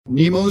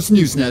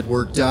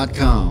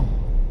NemosNewsNetwork.com.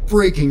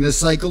 Breaking the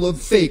cycle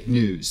of fake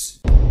news.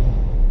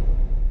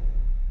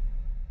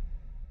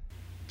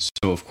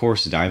 So, of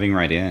course, diving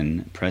right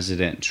in,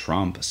 President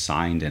Trump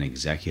signed an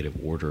executive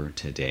order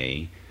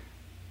today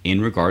in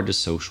regard to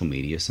social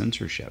media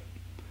censorship.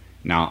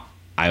 Now,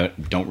 I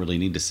don't really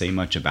need to say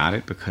much about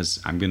it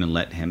because I'm going to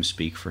let him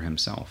speak for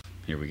himself.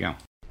 Here we go.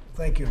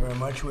 Thank you very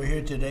much. We're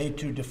here today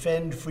to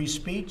defend free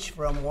speech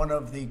from one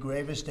of the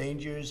gravest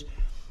dangers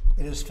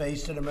it has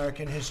faced in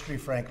American history,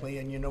 frankly.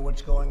 And you know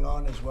what's going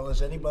on as well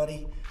as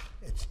anybody.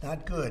 It's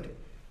not good.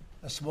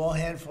 A small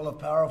handful of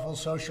powerful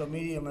social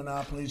media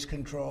monopolies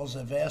controls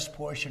a vast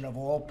portion of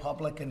all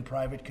public and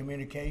private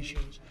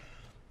communications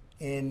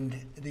in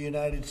the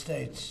United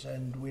States.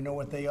 And we know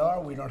what they are.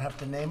 We don't have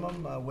to name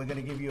them. We're going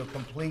to give you a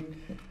complete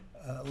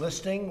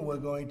listing. We're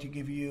going to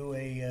give you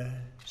a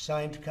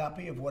signed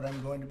copy of what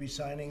I'm going to be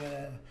signing in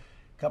a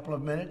couple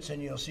of minutes,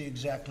 and you'll see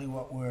exactly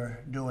what we're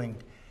doing.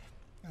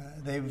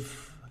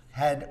 They've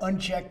had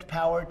unchecked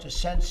power to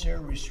censor,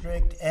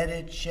 restrict,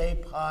 edit,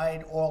 shape,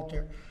 hide,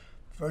 alter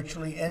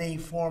virtually any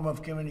form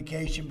of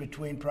communication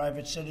between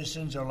private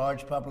citizens or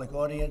large public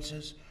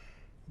audiences.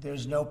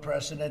 There's no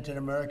precedent in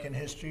American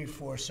history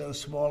for so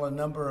small a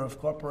number of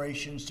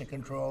corporations to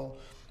control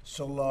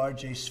so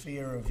large a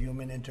sphere of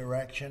human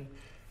interaction,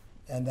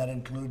 and that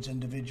includes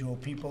individual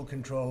people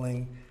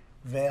controlling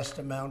vast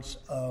amounts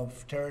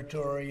of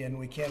territory, and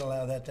we can't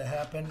allow that to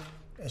happen,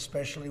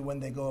 especially when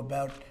they go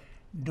about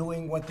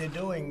doing what they're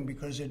doing,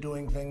 because they're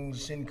doing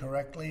things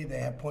incorrectly. They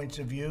have points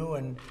of view,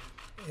 and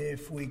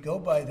if we go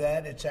by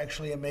that, it's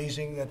actually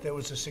amazing that there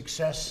was a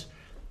success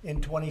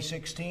in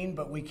 2016,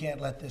 but we can't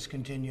let this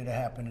continue to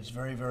happen. It's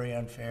very, very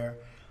unfair.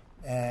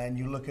 And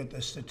you look at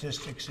the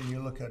statistics and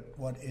you look at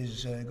what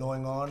is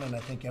going on, and I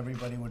think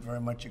everybody would very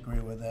much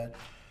agree with that,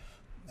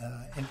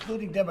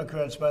 including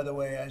Democrats, by the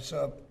way. I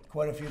saw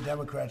quite a few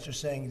Democrats are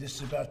saying this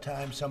is about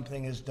time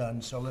something is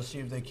done. So let's see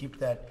if they keep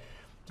that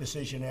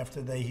decision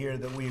after they hear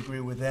that we agree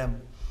with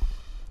them.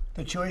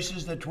 The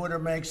choices that Twitter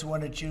makes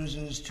when it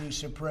chooses to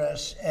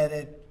suppress,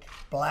 edit,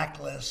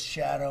 blacklist,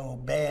 shadow,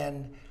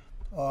 ban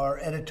are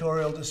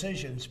editorial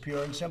decisions,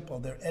 pure and simple.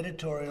 They're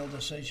editorial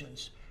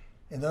decisions.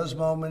 In those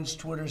moments,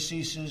 Twitter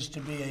ceases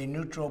to be a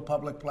neutral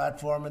public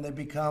platform and they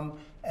become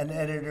an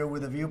editor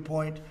with a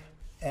viewpoint.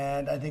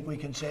 And I think we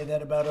can say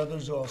that about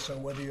others also,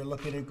 whether you're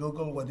looking at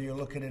Google, whether you're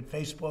looking at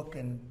Facebook,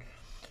 and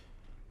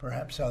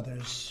perhaps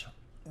others.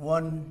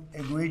 One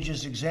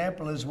egregious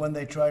example is when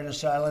they try to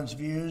silence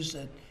views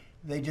that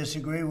they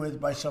disagree with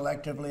by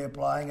selectively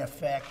applying a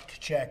fact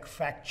check,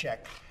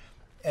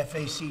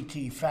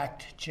 F-A-C-T,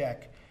 fact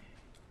check.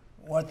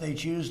 What they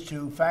choose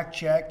to fact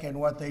check and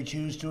what they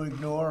choose to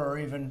ignore or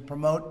even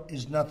promote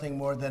is nothing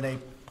more than a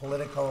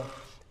political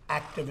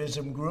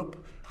activism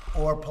group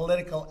or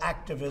political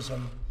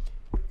activism.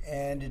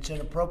 And it's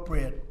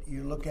inappropriate.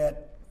 You look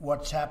at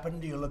what's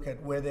happened, you look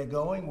at where they're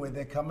going, where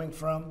they're coming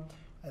from.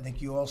 I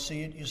think you all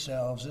see it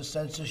yourselves. This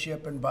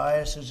censorship and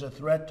bias is a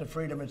threat to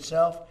freedom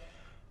itself.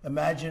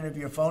 Imagine if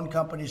your phone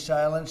company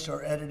silenced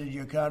or edited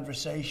your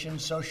conversation.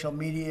 Social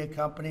media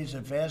companies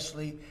have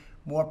vastly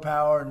more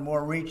power and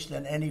more reach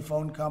than any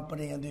phone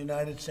company in the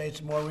United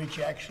States, more reach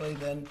actually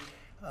than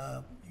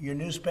your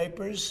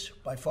newspapers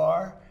by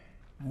far,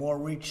 more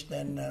reach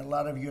than a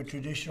lot of your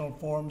traditional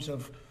forms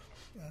of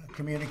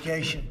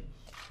communication.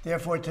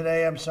 Therefore,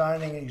 today I'm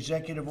signing an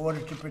executive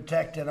order to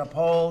protect and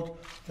uphold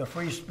the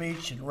free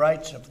speech and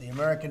rights of the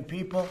American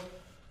people.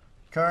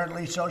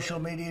 Currently, social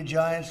media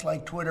giants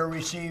like Twitter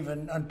receive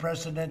an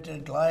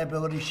unprecedented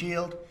liability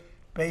shield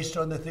based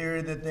on the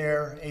theory that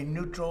they're a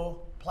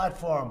neutral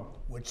platform,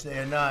 which they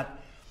are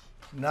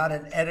not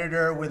an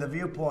editor with a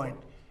viewpoint.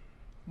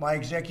 My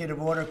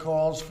executive order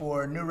calls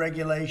for new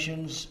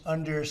regulations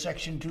under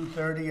Section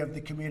 230 of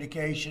the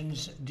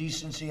Communications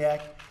Decency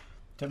Act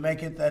to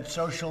make it that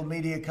social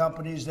media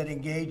companies that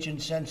engage in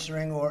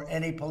censoring or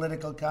any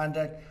political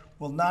conduct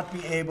will not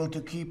be able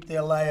to keep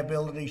their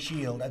liability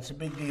shield. That's a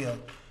big deal.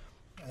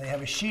 They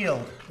have a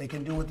shield. They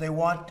can do what they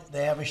want.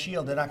 They have a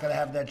shield. They're not going to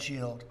have that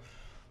shield.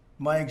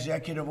 My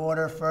executive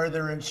order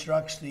further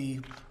instructs the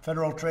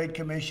Federal Trade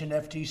Commission,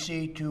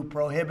 FTC, to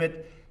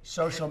prohibit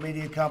social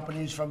media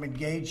companies from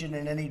engaging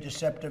in any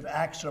deceptive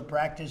acts or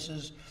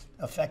practices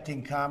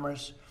affecting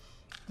commerce.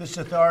 This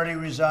authority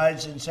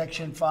resides in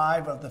Section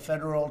 5 of the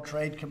Federal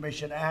Trade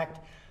Commission Act.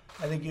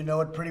 I think you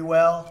know it pretty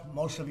well.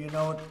 Most of you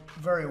know it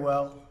very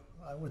well.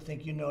 I would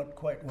think you know it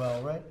quite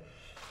well, right?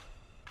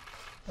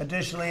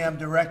 Additionally, I'm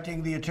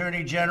directing the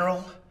Attorney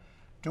General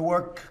to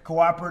work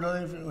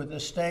cooperatively with the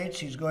states.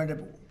 He's going to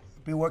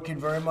be working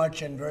very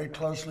much and very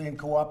closely in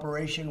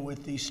cooperation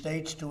with the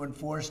states to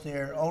enforce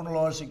their own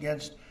laws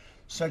against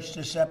such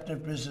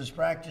deceptive business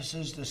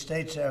practices. The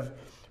states have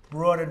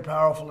broad and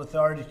powerful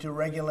authority to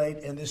regulate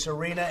in this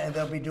arena, and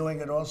they'll be doing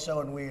it also,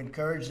 and we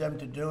encourage them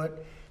to do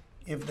it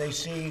if they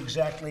see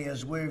exactly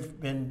as we've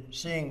been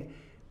seeing.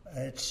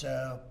 It's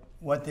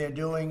what they're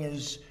doing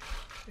is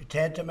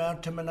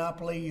tantamount to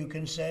monopoly, you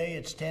can say.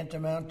 It's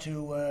tantamount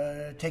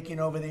to taking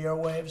over the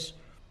airwaves.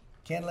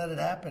 can't let it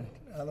happen.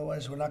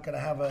 Otherwise, we're not going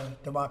to have a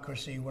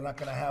democracy. We're not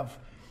going to have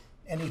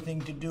anything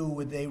to do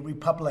with a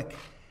republic.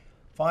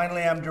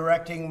 Finally, I'm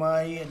directing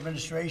my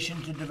administration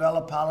to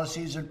develop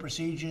policies and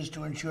procedures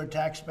to ensure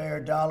taxpayer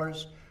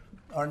dollars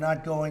are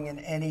not going in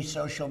any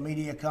social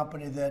media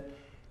company that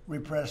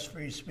repress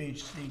free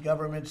speech. The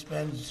government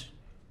spends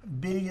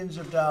billions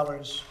of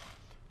dollars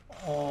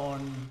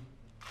on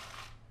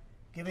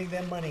giving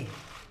them money.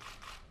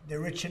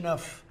 They're rich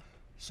enough,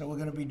 so we're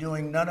going to be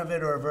doing none of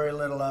it or very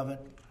little of it.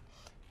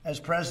 As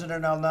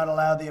president, I'll not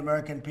allow the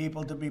American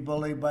people to be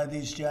bullied by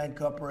these giant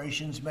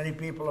corporations. Many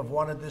people have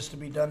wanted this to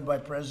be done by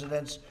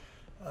presidents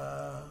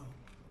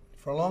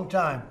for a long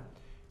time.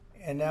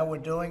 And now we're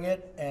doing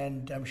it,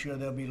 and I'm sure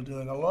they'll be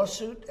doing a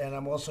lawsuit, and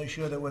I'm also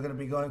sure that we're going to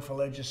be going for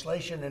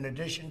legislation in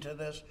addition to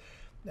this,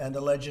 and the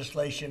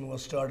legislation will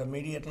start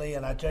immediately.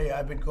 And I tell you,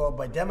 I've been called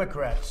by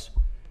Democrats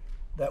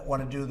that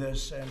want to do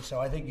this, and so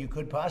I think you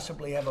could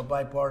possibly have a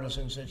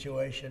bipartisan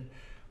situation.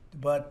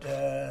 But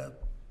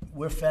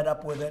we're fed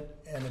up with it,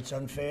 and it's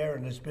unfair,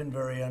 and it's been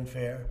very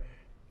unfair,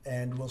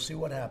 and we'll see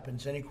what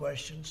happens. Any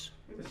questions?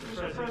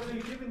 Mr.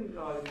 President, given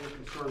your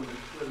concern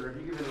with Twitter,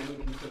 have you given any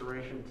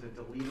consideration to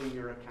deleting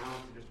your account,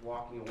 to just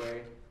walking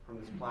away from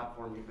this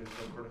platform you've been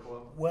so critical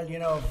of? Well, you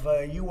know,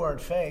 if you weren't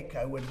fake,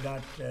 I would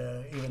not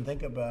even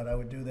think about it. I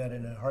would do that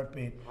in a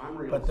heartbeat. I'm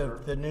real, but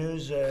sir. the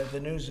news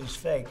is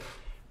fake.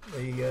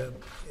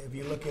 If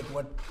you look at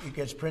what it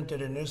gets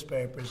printed in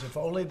newspapers, if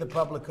only the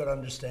public could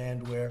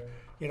understand where,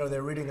 you know,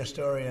 they're reading a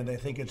story and they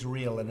think it's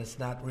real, and it's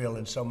not real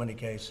in so many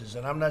cases.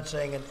 And I'm not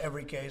saying in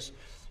every case.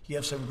 You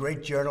have some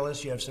great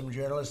journalists. You have some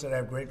journalists that I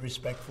have great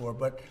respect for.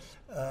 But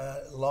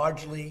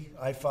largely,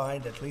 I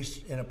find, at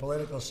least in a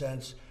political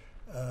sense,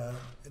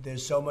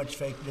 there's so much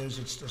fake news,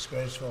 it's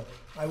disgraceful.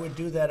 I would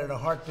do that in a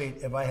heartbeat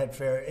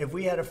if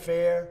we had a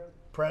fair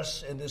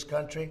press in this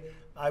country,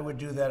 I would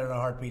do that in a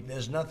heartbeat.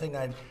 There's nothing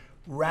I'd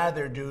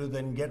rather do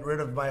than get rid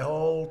of my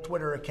whole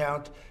Twitter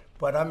account,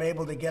 but I'm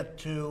able to get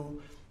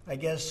to, I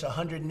guess,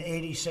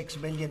 186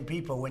 million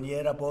people when you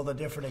add up all the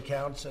different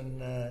accounts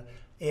and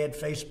add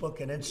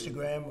Facebook and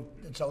Instagram.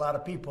 It's a lot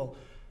of people,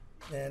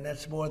 and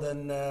that's more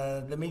than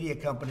the media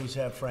companies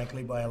have,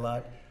 frankly, by a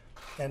lot.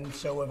 And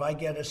so if I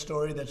get a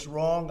story that's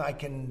wrong, I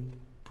can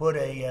put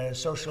a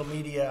social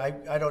media.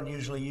 I don't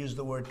usually use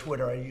the word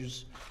Twitter.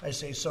 I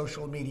say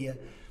social media.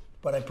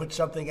 But I put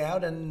something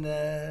out, and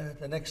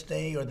the next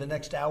day or the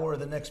next hour or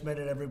the next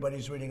minute,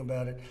 everybody's reading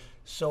about it.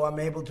 So I'm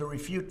able to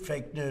refute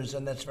fake news,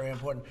 and that's very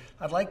important.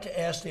 I'd like to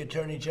ask the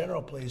Attorney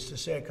General, please, to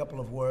say a couple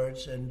of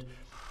words. And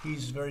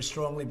he's very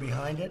strongly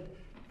behind it,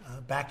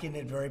 backing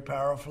it very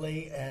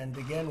powerfully. And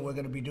again, we're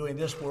going to be doing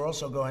this. We're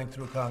also going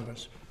through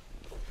Congress.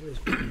 Please.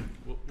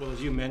 Well,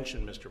 as you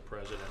mentioned, Mr.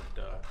 President,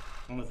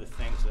 one of the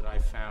things that I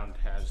found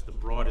has the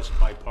broadest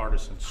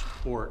bipartisan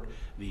support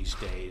these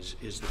days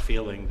is the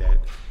feeling that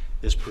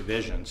this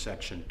provision,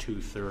 Section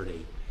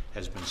 230,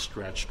 has been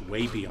stretched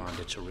way beyond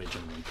its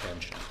original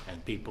intention,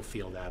 and people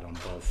feel that on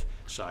both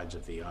sides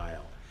of the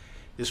aisle.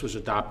 This was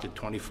adopted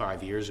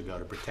 25 years ago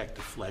to protect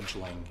the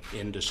fledgling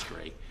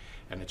industry,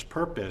 and its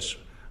purpose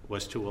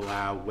was to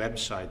allow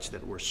websites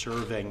that were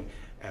serving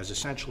as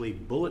essentially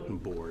bulletin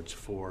boards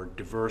for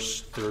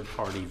diverse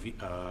third-party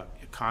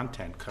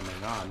content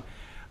coming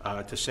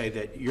on to say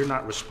that you're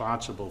not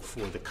responsible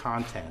for the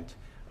content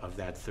of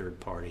that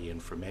third-party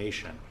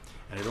information.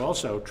 And it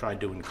also tried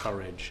to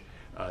encourage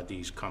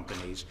these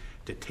companies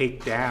to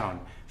take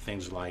down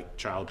things like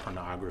child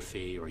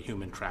pornography or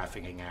human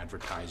trafficking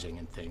advertising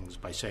and things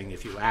by saying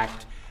if you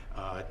act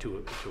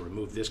to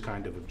remove this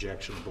kind of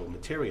objectionable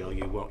material,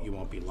 you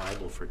won't be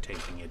liable for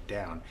taking it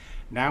down.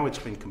 Now it's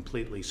been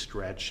completely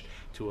stretched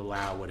to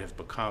allow what have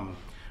become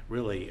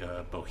really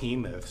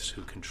behemoths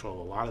who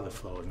control a lot of the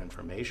flow of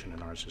information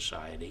in our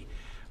society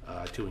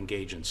to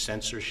engage in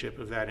censorship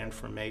of that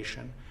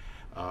information.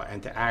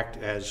 And to act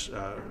as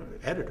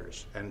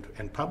editors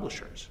and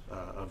publishers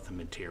of the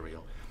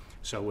material.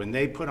 So when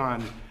they put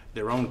on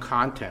their own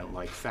content,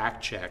 like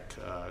fact-check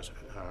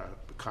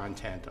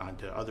content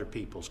onto other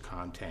people's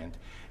content,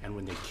 and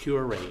when they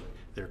curate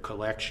their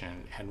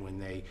collection, and when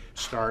they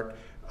start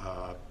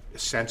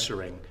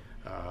censoring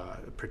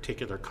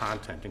particular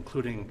content,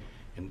 including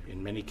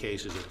in many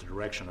cases at the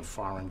direction of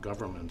foreign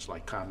governments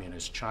like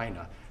Communist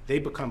China, they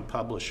become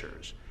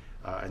publishers.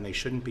 And they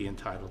shouldn't be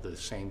entitled to the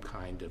same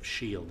kind of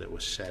shield that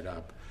was set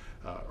up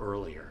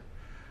earlier.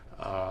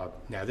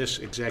 Now, this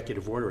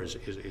executive order is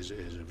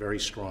a very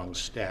strong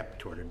step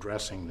toward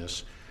addressing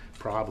this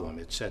problem.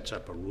 It sets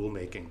up a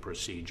rulemaking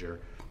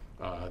procedure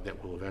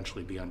that will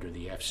eventually be under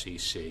the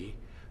FCC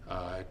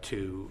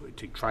to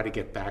try to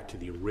get back to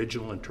the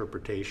original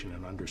interpretation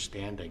and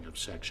understanding of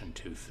Section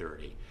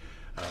 230.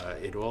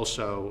 It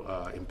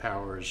also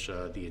empowers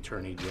the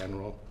Attorney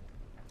General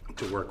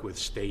to work with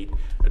state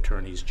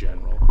attorneys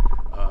general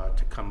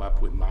to come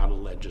up with model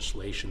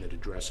legislation that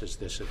addresses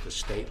this at the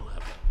state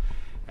level.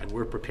 And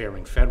we're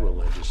preparing federal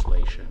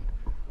legislation,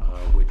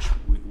 which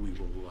we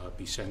will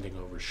be sending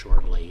over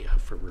shortly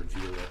for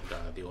review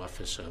at the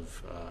Office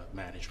of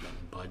Management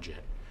and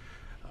Budget.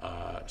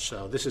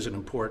 So this is an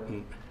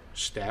important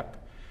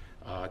step.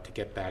 to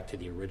get back to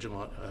the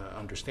original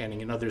understanding.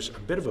 You know, there's a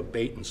bit of a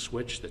bait and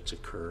switch that's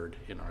occurred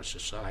in our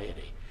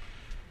society.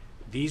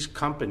 These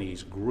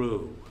companies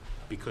grew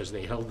because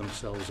they held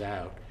themselves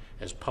out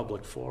as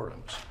public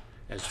forums,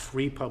 as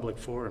free public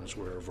forums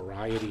where a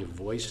variety of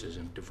voices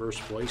and diverse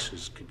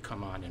voices could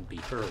come on and be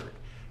heard.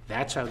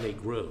 That's how they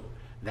grew.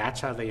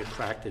 That's how they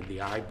attracted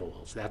the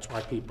eyeballs. That's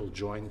why people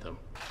joined them.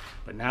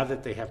 But now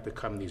that they have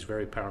become these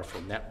very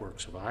powerful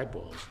networks of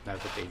eyeballs, now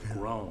that they've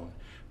grown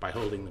by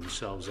holding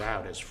themselves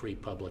out as free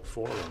public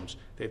forums,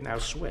 they've now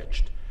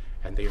switched.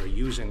 And they are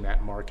using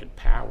that market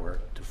power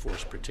to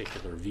force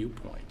particular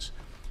viewpoints.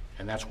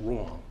 And that's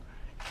wrong.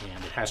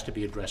 And it has to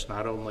be addressed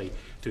not only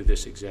through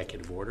this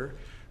executive order,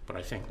 but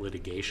I think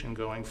litigation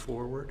going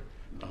forward,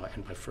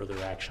 and by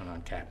further action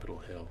on Capitol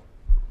Hill.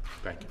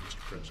 Thank you, Mr.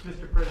 President.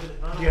 Mr.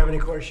 President, Do you have any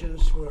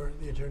questions for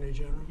the Attorney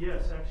General?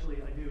 Yes, actually,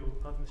 I do.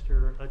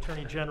 Mr.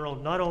 Attorney General,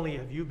 not only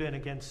have you been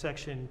against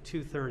Section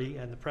 230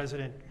 and the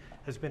President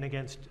has been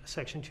against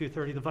Section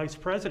 230, the Vice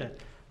President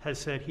has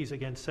said he's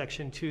against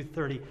Section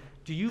 230.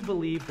 Do you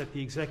believe that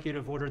the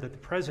executive order that the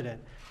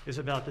President is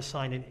about to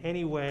sign in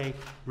any way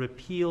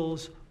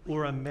repeals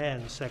or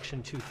amends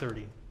Section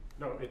 230?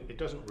 No, it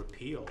doesn't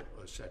repeal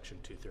Section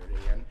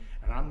 230,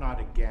 and I'm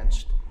not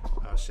against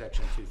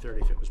Section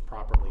 230 if it was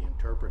properly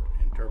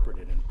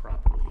interpreted and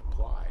properly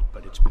applied,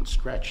 but it's been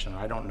stretched, and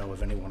I don't know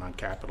of anyone on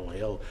Capitol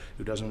Hill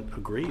who doesn't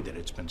agree that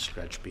it's been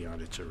stretched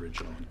beyond its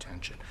original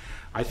intention.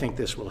 I think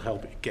this will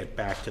help get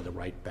back to the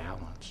right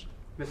balance.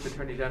 Mr.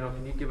 Attorney General,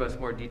 can you give us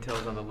more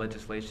details on the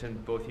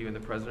legislation both you and the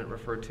President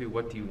referred to?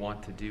 What do you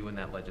want to do in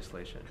that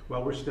legislation?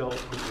 Well, we're still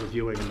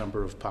reviewing a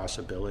number of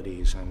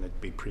possibilities, and it'd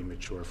be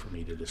premature for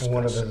me to discuss. And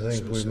one of the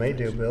things we may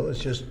do, Bill, is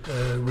just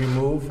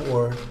remove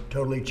or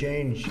totally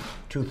change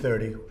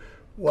 230.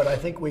 What I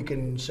think we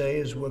can say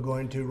is we're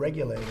going to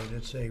regulate it.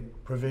 It's a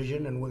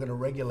provision, and we're going to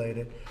regulate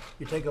it.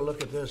 You take a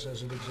look at this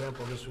as an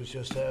example. This was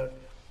just out.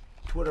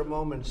 Twitter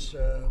moments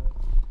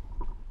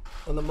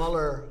on the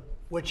Mueller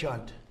witch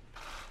hunt.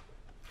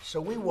 So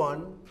we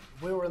won.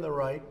 We were in the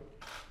right.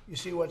 You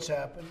see what's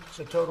happened. It's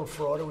a total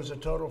fraud. It was a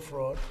total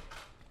fraud.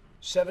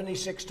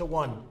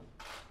 76-1.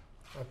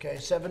 Okay,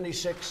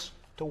 76-1.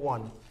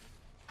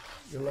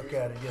 You look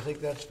at it. You think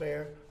that's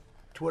fair?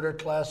 Twitter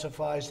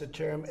classifies the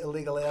term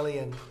illegal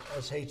alien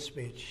as hate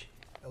speech.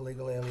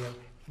 Illegal alien,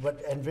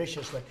 and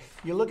viciously.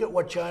 You look at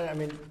what China. I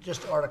mean,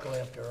 just article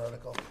after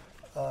article.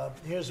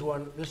 Here's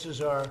one. This is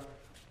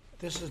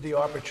the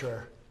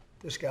arbiter.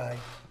 This guy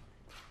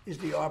is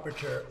the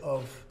arbiter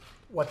of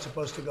what's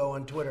supposed to go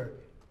on Twitter.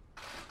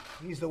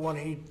 He's the one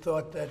he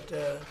thought, and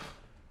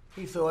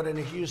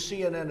he used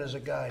CNN as a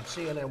guide.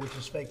 CNN, which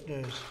is fake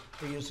news.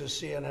 He uses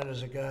CNN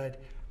as a guide.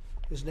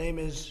 His name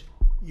is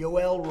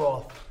Yoel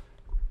Roth,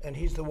 and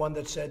he's the one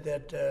that said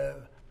that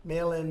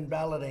mail-in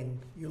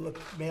balloting, you look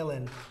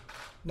mail-in,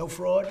 no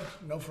fraud,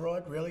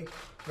 really?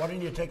 Why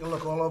don't you take a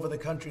look all over the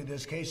country?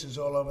 There's cases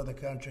all over the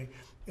country.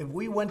 If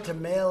we went to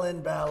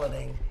mail-in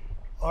balloting,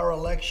 our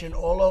election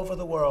all over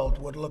the world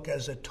would look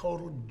as a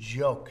total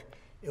joke.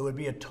 It would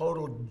be a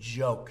total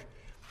joke.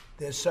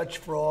 There's such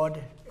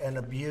fraud and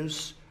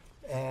abuse,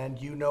 and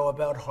you know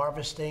about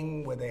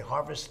harvesting, where they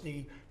harvest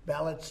the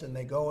ballots and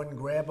they go and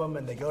grab them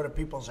and they go to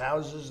people's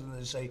houses and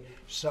they say,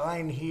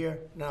 sign here.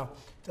 No,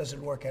 it doesn't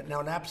work out.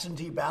 Now, an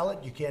absentee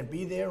ballot, you can't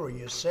be there or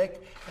you're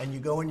sick, and you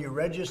go and you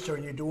register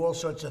and you do all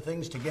sorts of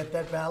things to get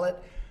that ballot,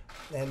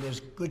 and there's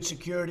good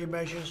security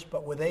measures,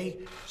 but where they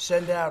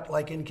send out,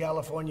 like in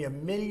California,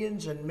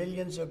 millions and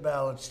millions of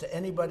ballots to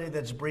anybody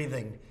that's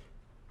breathing.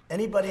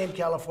 Anybody in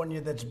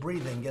California that's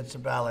breathing gets a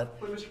ballot.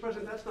 But, Mr.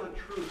 President, that's not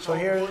true. So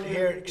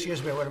here,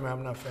 excuse me, wait a minute,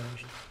 I'm not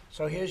finished.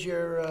 So here's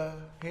your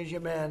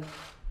man,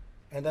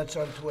 and that's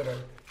on Twitter.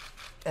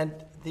 And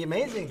the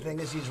amazing thing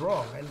is he's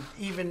wrong. And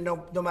even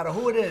no matter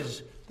who it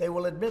is, they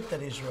will admit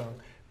that he's wrong,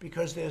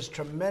 because there's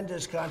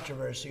tremendous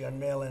controversy on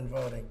mail-in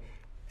voting.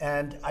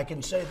 And I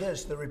can say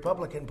this, the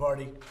Republican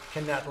Party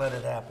cannot let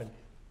it happen.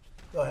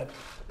 Go ahead.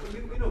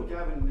 We know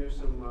Gavin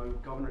Newsom,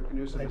 Governor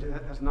Newsom,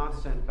 has not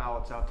sent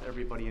ballots out to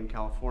everybody in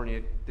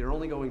California. They're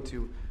only going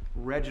to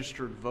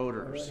registered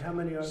voters. Right. How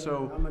many are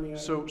there?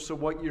 So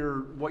what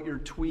your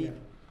tweet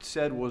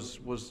said was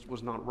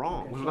not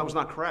wrong. Okay, That was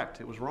not correct.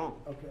 It was wrong.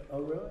 Okay.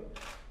 Oh, really?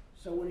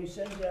 So when he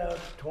sends out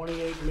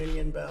 28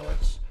 million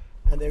ballots,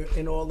 and they're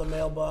in all the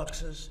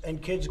mailboxes,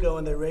 and kids go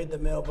and they raid the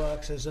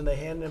mailboxes and they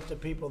hand them to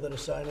people that are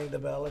signing the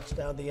ballots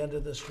down the end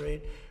of the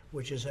street,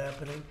 which is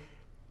happening.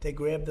 They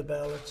grab the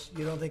ballots.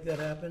 You don't think that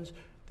happens?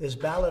 There's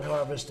ballot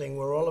harvesting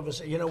where all of us,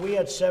 we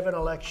had 7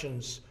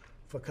 elections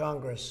for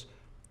Congress,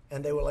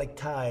 and they were like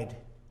tied,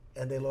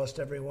 and they lost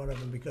every one of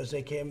them because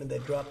they came and they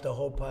dropped a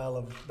whole pile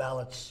of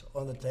ballots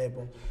on the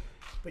table.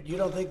 But you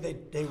don't think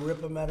they rip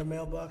them out of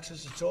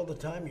mailboxes? It's all the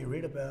time. You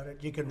read about it.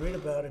 You can read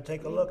about it.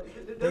 Take a look.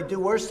 They do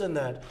worse than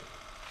that.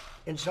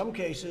 In some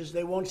cases,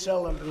 they won't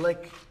sell them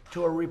like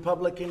to a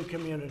Republican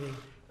community,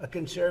 a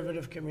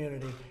conservative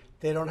community.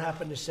 They don't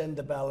happen to send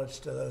the ballots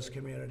to those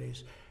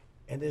communities.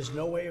 And there's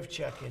no way of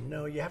checking.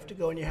 No, you have to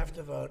go and you have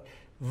to vote.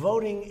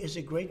 Voting is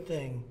a great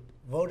thing.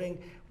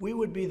 Voting, we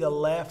would be the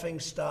laughing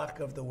stock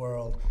of the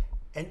world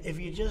And if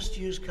you just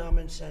use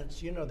common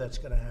sense, you know that's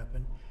going to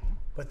happen.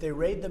 But they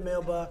raid the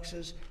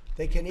mailboxes.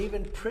 They can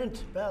even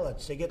print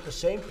ballots. They get the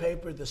same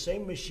paper, the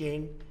same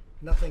machine,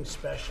 nothing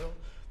special.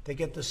 They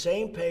get the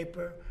same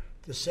paper,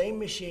 the same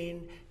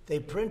machine. They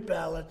print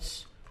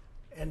ballots,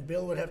 and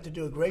Bill would have to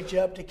do a great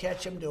job to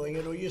catch them doing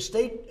it, or your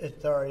state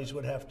authorities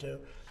would have to.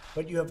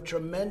 But you have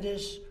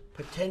tremendous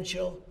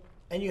potential,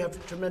 and you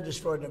have tremendous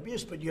fraud and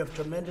abuse, but you have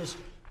tremendous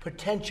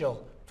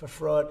potential for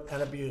fraud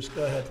and abuse.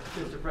 Go ahead.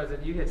 Mr.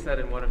 President, you had said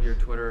in one of your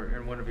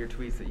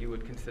tweets that you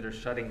would consider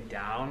shutting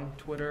down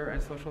Twitter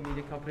and social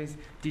media companies.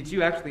 Did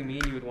you actually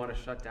mean you would want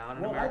to shut down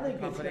an American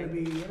company? Well, I think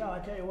it's going to be, I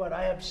tell you what,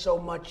 I have so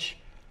much,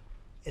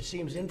 it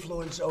seems,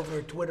 influence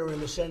over Twitter in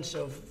the sense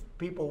of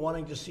people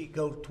wanting to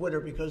go Twitter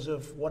because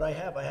of what I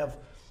have. I have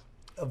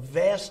a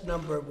vast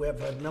number, we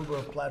have a number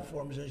of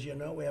platforms, as you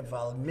know. We have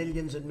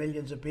millions and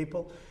millions of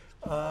people.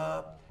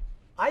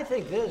 I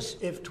think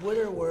if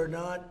Twitter were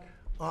not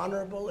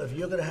honorable, if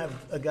you're going to have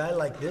a guy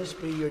like this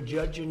be your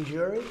judge and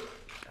jury,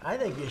 I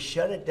think you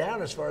shut it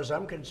down as far as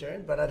I'm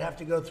concerned, but I'd have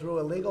to go through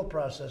a legal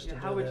process to do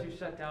that. How would you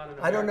shut down an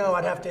American I don't know.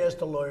 I'd have to ask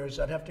the lawyers.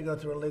 I'd have to go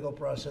through a legal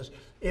process.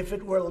 If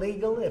it were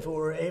legal, if it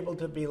were able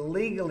to be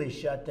legally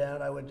shut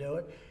down, I would do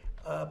it.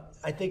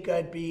 I think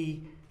I'd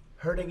be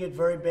hurting it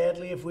very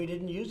badly if we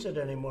didn't use it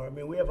anymore. I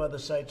mean, we have other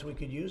sites we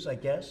could use, I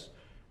guess,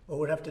 or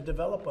would have to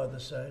develop other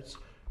sites.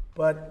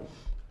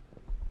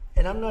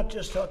 And I'm not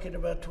just talking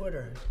about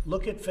Twitter.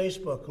 Look at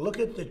Facebook. Look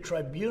at the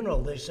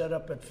tribunal they set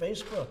up at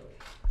Facebook.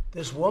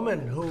 This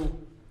woman who,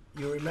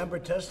 you remember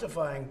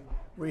testifying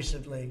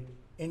recently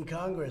in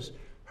Congress,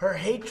 her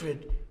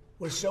hatred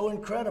was so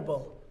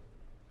incredible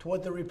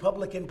toward the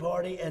Republican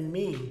Party and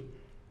me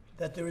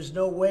that there is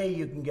no way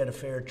you can get a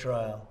fair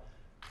trial.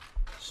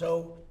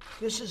 So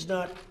this is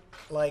not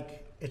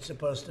like it's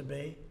supposed to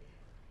be.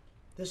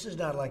 This is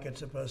not like it's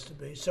supposed to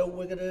be. So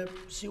we're going to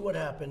see what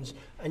happens.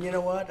 And you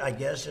know what? I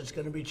guess it's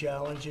going to be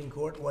challenged in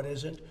court. What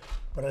isn't?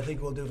 But I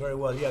think we'll do very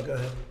well. Yeah, go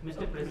ahead.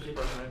 Mr. President,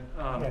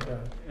 Go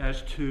ahead.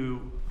 as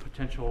to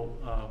potential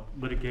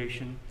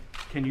litigation,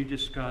 can you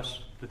discuss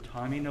the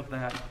timing of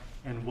that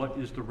and what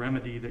is the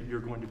remedy that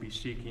you're going to be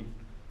seeking?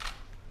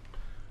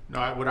 No,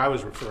 what I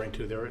was referring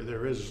to,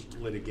 there is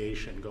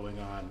litigation going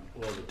on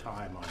all the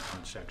time on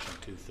Section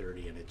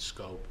 230 and its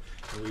scope,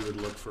 and we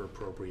would look for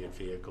appropriate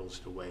vehicles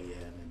to weigh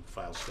in and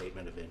file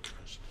statement of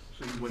interest.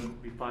 So you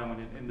wouldn't be filing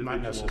an individual?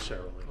 Not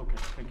necessarily. Okay,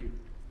 thank you.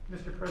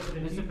 Mr.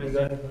 President, Mr.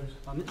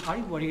 President, are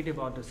you worried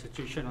about the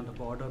situation on the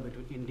border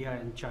between India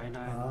and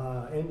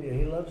China? India.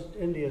 He loves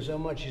India so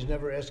much he's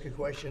never asked a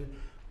question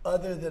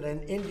other than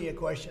an India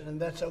question,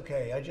 and that's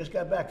okay. I just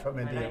got back from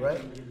India,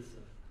 right?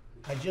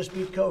 I just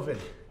beat COVID.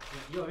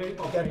 You're very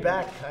I got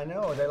back. I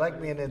know. They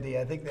like me in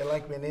India. I think they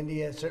like me in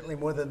India certainly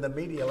more than the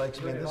media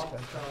likes me in this country.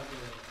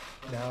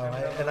 No,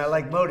 and I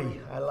like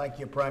Modi. I like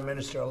your Prime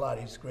Minister a lot.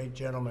 He's a great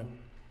gentleman.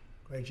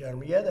 Great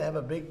gentleman. Yeah, they have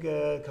a big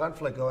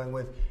conflict going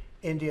with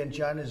India and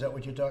China. Is that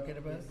what you're talking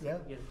about? Yes. Yeah?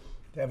 Yes.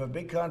 They have a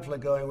big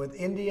conflict going with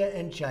India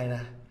and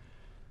China.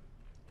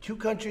 Two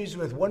countries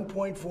with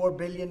 1.4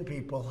 billion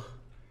people.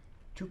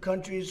 Two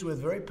countries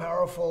with very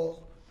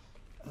powerful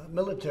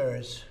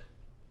militaries.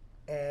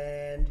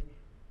 And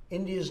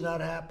India's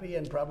not happy,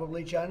 and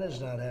probably China's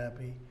not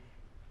happy.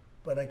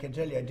 But I can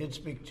tell you, I did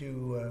speak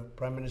to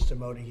Prime Minister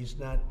Modi. He's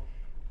not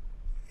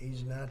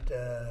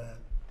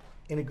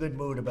in a good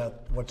mood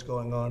about what's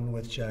going on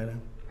with China.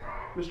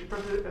 Mr.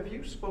 President, have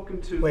you spoken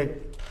to... Wait,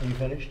 are you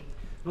finished?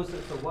 No, sir.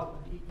 So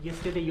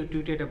yesterday you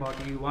tweeted about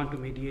you want to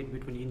mediate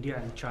between India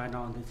and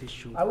China on this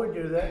issue. I would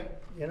do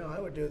that. I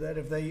would do that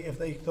if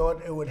they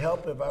thought it would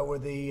help. If I were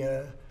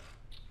the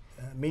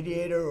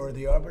mediator or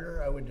the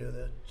arbiter, I would do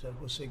that. So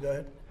we'll see. Go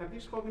ahead. Have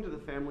you spoken to the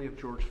family of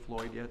George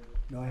Floyd yet?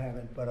 No, I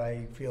haven't, but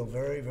I feel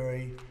very,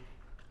 very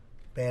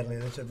badly.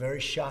 That's a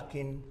very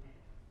shocking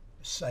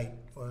sight.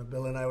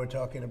 Bill and I were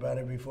talking about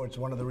it before. It's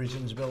one of the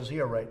reasons Bill's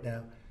here right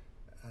now,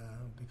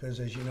 because,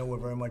 as you know, we're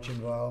very much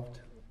involved.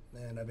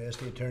 And I've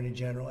asked the Attorney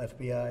General,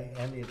 FBI,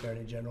 and the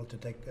Attorney General to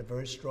take a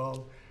very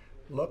strong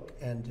look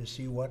and to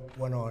see what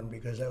went on,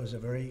 because that was a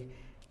very,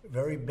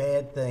 very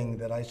bad thing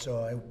that I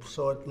saw. I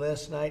saw it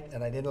last night,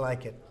 and I didn't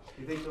like it.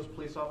 Do you think those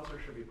police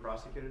officers should be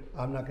prosecuted?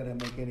 I'm not going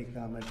to make any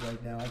comment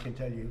right now. I can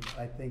tell you,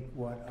 I think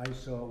what I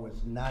saw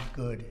was not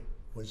good.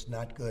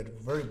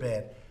 Very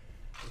bad.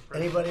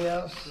 Anybody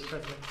else? Mr.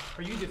 President,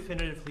 are you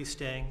definitively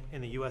staying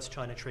in the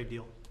U.S.-China trade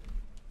deal?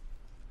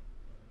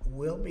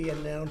 We'll be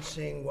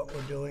announcing what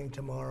we're doing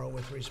tomorrow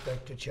with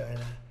respect to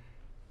China,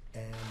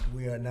 and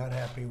we are not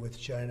happy with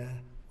China.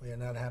 We are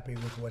not happy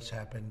with what's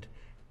happened.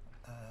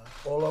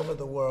 All over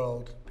the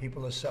world,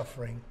 people are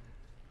suffering.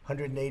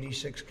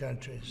 186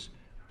 countries.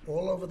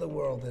 All over the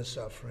world, they're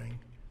suffering.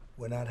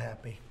 We're not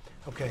happy.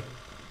 Okay.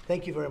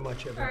 Thank you very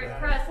much, everybody. All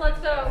right, press, let's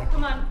go.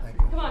 Come on.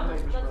 Come on,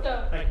 let's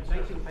go. Thank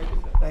you.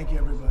 Thank you,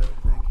 everybody.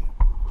 Thank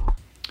you.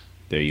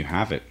 There you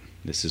have it.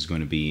 This is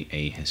going to be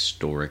a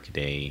historic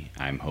day.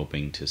 I'm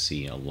hoping to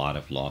see a lot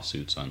of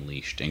lawsuits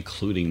unleashed,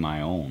 including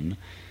my own,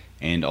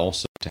 and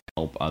also to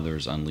help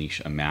others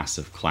unleash a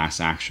massive class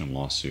action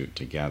lawsuit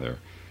together.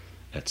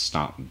 That's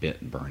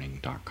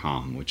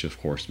stopbitburning.com, which of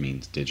course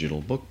means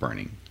digital book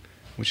burning,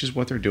 which is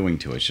what they're doing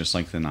to us, just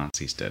like the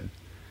Nazis did.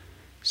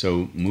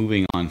 So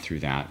moving on through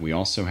that, we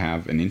also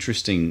have an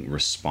interesting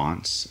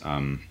response.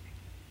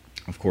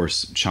 Of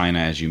course, China,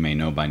 as you may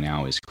know by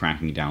now, is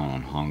cracking down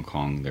on Hong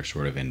Kong. They're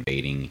sort of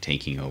invading,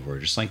 taking over,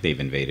 just like they've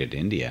invaded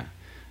India.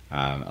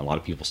 A lot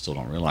of people still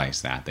don't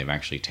realize that. They've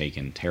actually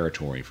taken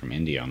territory from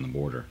India on the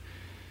border.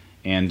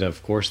 And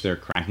of course, they're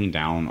cracking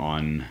down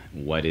on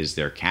what is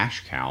their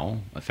cash cow,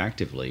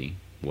 effectively,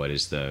 what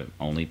is the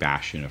only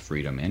bastion of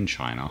freedom in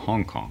China,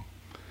 Hong Kong.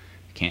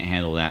 Can't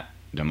handle that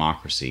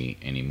democracy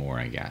anymore,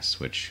 I guess,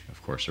 which,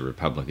 of course, a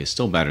republic is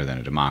still better than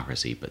a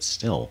democracy, but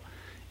still,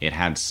 it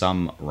had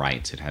some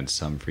rights, it had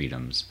some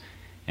freedoms.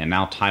 And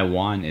now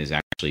Taiwan is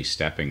actually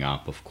stepping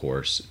up, of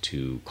course,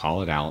 to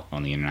call it out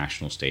on the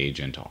international stage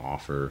and to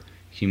offer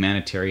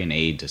humanitarian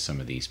aid to some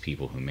of these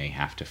people who may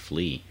have to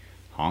flee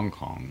Hong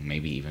Kong,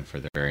 maybe even for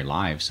their very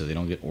lives, so they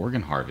don't get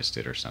organ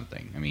harvested or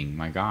something. I mean,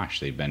 my gosh,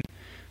 they've been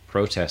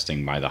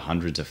protesting by the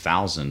hundreds of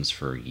thousands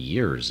for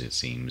years, it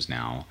seems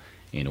now,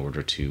 in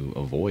order to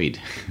avoid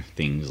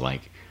things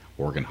like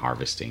organ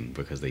harvesting,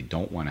 because they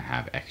don't want to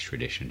have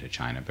extradition to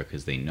China,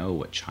 because they know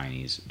what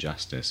Chinese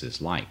justice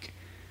is like.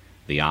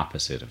 The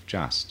opposite of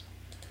just.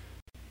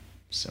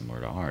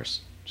 Similar to ours,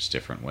 just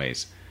different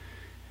ways.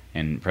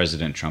 And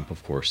President Trump,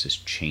 of course, is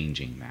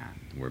changing that.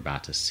 We're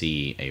about to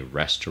see a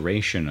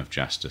restoration of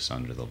justice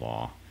under the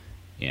law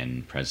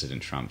in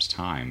President Trump's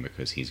time,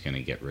 because he's going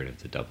to get rid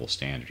of the double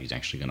standard. He's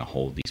actually going to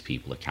hold these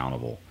people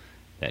accountable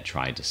that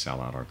tried to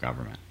sell out our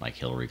government, like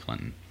Hillary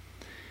Clinton.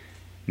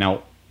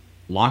 Now,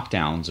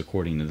 lockdowns,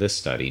 according to this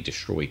study,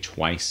 destroy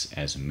twice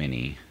as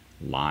many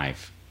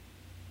life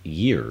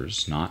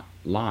years, not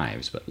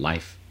lives, but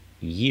life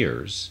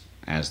years,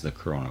 as the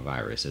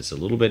coronavirus. It's a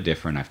little bit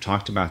different. I've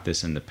talked about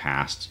this in the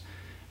past.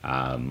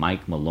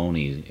 Mike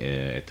Maloney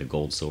at the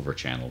Gold Silver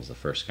Channel is the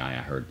first guy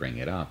I heard bring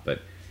it up.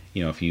 But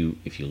you know, if you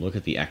look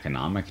at the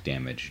economic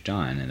damage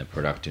done and the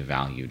productive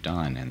value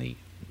done and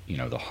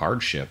the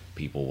hardship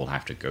people will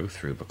have to go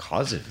through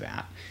because of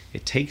that,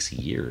 it takes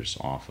years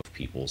off of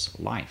people's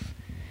life.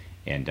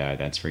 And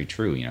that's very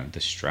true. You know,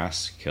 the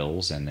stress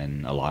kills, and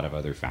then a lot of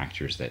other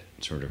factors that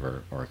sort of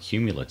are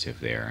cumulative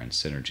there and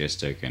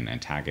synergistic and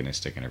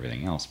antagonistic and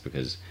everything else,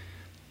 because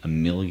a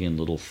million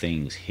little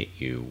things hit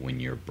you when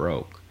you're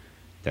broke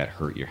that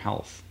hurt your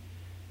health.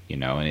 You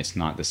know, and it's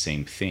not the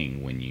same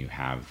thing when you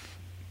have,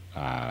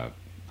 I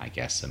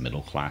guess, a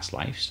middle-class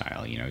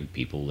lifestyle. You know,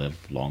 people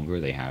live longer,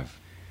 they have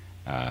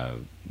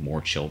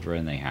more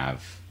children, they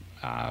have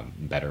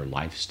better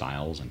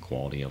lifestyles and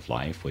quality of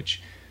life,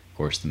 which, of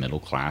course, the middle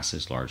class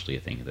is largely a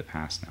thing of the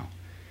past now.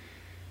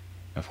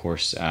 Of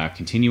course,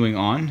 continuing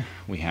on,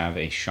 we have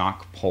a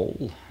shock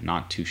poll,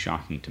 not too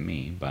shocking to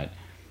me, but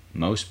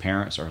most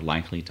parents are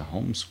likely to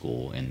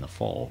homeschool in the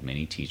fall.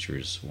 Many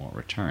teachers won't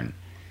return.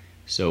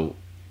 So,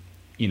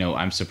 you know,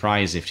 I'm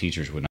surprised if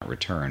teachers would not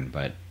return,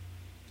 but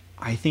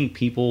I think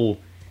people,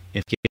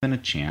 if given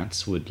a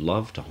chance, would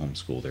love to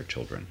homeschool their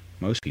children.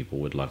 Most people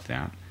would love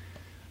that.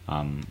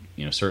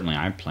 You know, certainly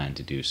I plan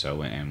to do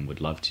so and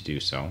would love to do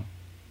so.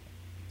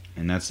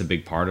 And that's a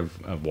big part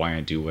of why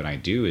I do what I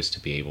do, is to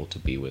be able to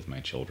be with my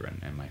children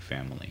and my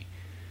family.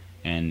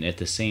 And at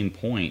the same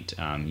point,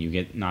 you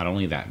get not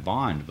only that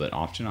bond, but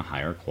often a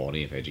higher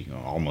quality of education,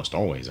 almost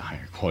always a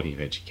higher quality of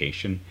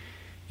education.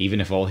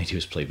 Even if all they do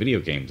is play video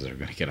games, they're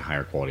going to get a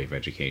higher quality of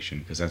education,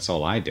 because that's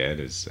all I did.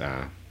 Is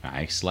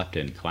I slept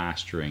in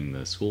class during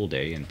the school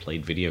day and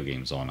played video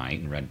games all night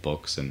and read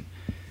books and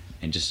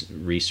just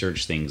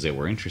researched things that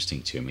were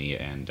interesting to me.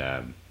 And,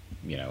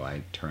 you know,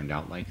 I turned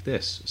out like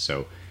this.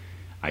 So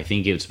I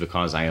think it's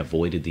because I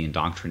avoided the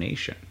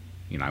indoctrination.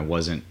 You know, I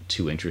wasn't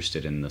too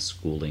interested in the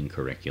schooling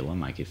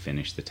curriculum. I could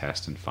finish the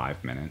test in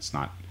 5 minutes,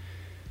 not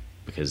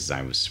because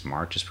I was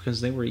smart, just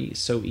because they were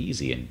so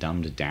easy and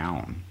dumbed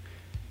down.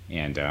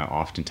 And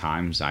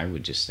oftentimes I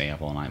would just stay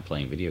up all night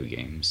playing video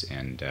games,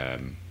 and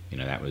you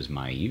know, that was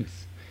my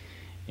youth.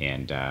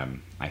 And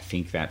I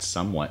think that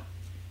somewhat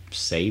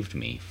saved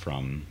me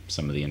from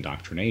some of the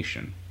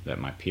indoctrination that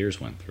my peers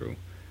went through.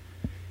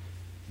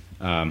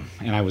 And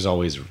I was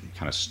always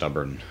kind of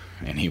stubborn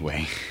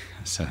anyway,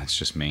 so that's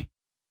just me.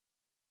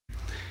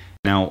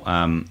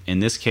 Now, in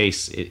this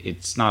case,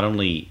 it's not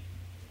only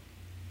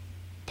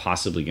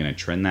possibly going to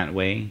trend that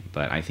way,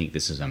 but I think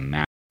this is a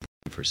massive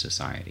thing for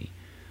society.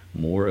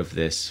 More of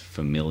this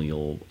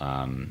familial,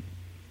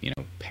 you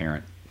know,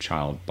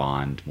 parent-child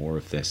bond, more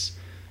of this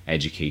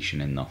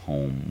education in the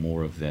home,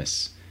 more of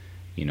this,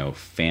 you know,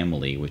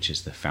 family, which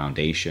is the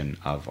foundation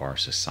of our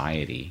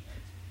society.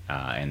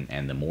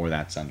 And the more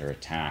that's under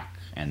attack,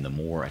 and the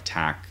more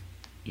attack,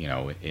 you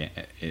know,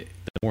 the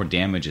more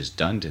damage is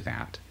done to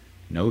that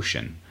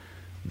notion,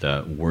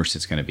 the worse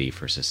it's going to be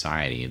for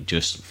society.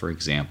 Just, for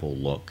example,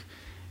 look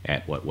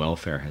at what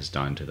welfare has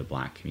done to the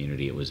black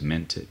community. It was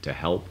meant to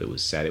help. It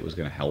was said it was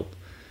going to help,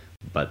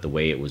 but the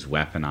way it was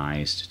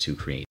weaponized to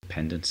create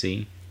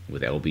dependency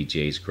with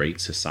LBJ's Great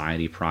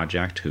Society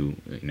Project, who,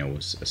 you know,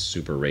 was a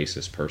super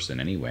racist person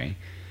anyway,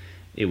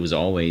 it was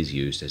always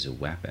used as a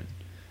weapon.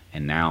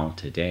 And now,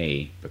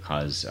 today,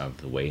 because of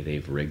the way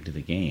they've rigged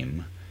the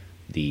game,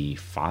 the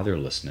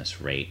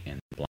fatherlessness rate in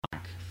the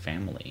black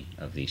family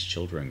of these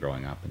children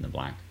growing up in the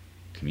black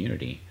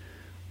community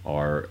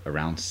are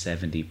around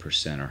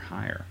 70% or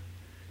higher.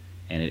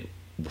 And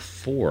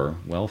before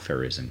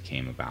welfarism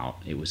came about,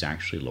 it was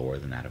actually lower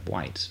than that of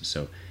whites.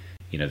 So,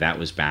 that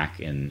was back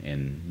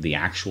in the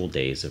actual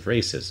days of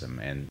racism,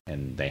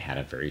 and they had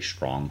a very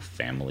strong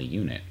family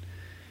unit.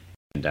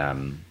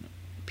 And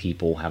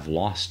people have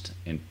lost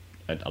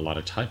a lot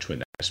of touch with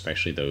that,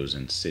 especially those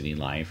in city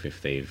life,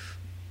 if they've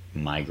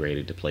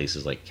migrated to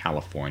places like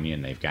California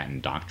and they've gotten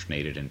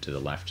indoctrinated into the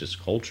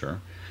leftist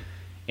culture.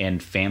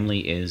 And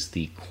family is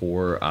the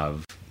core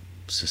of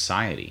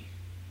society,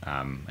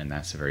 and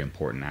that's a very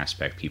important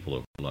aspect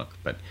people overlook.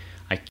 But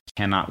I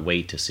cannot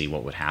wait to see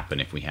what would happen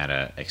if we had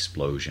an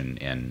explosion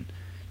in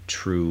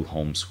true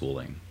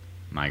homeschooling.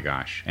 My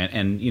gosh.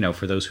 And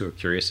for those who are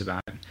curious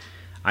about it,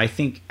 I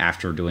think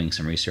after doing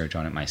some research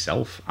on it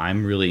myself,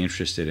 I'm really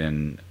interested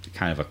in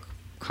kind of a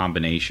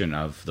combination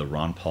of the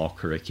Ron Paul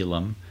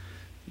curriculum,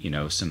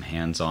 some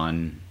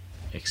hands-on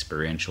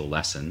experiential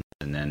lessons,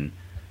 and then,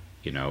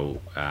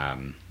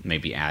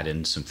 maybe add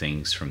in some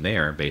things from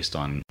there based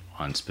on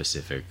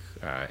specific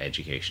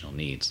educational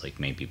needs, like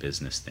maybe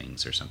business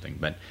things or something.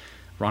 But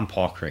Ron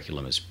Paul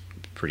curriculum is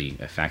pretty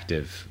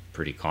effective,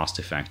 pretty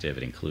cost-effective.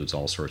 It includes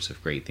all sorts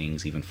of great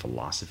things, even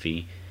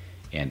philosophy.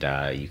 And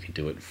you can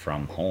do it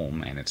from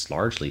home, and it's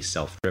largely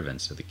self-driven.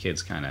 So the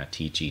kids kind of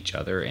teach each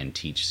other and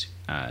teach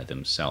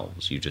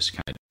themselves. You just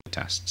kind of do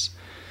tests.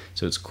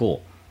 So it's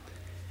cool.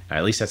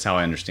 At least that's how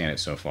I understand it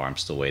so far. I'm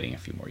still waiting a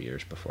few more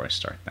years before I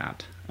start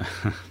that.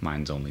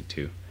 Mine's only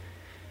 2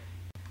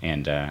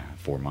 and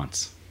 4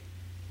 months.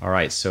 All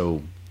right,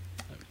 so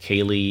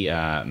Kayleigh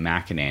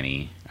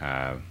McEnany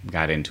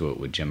got into it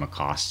with Jim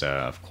Acosta,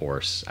 of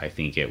course. I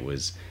think it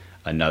was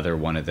another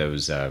one of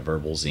those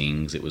verbal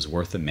zings. It was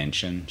worth a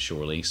mention,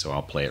 surely, so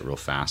I'll play it real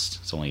fast.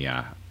 It's only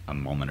a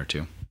moment or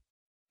two.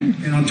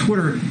 And on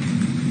Twitter,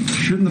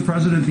 shouldn't the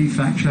president be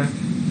fact-checked,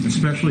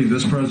 especially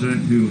this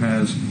president who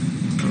has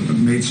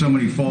made so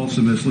many false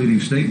and misleading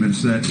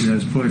statements that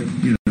has put,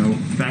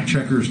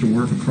 fact-checkers to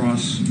work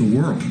across the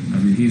world? I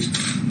mean, he's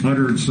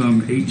uttered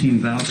some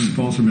 18,000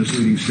 false or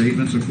misleading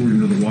statements,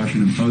 according to the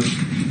Washington Post.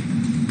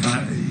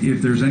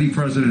 If there's any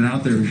president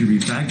out there who should be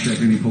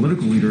fact-checked, any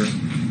political leader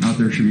out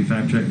there should be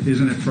fact-checked,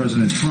 isn't it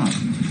President Trump?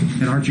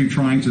 And aren't you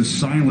trying to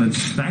silence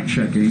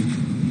fact-checking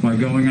by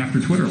going after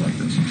Twitter like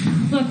this?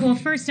 Look, well,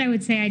 first I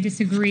would say I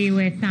disagree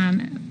with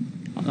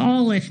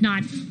all, if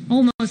not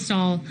almost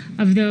all,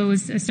 of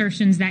those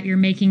assertions that you're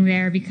making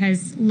there,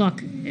 because,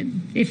 look,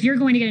 if you're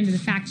going to get into the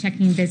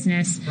fact-checking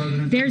business,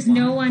 there's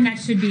no one that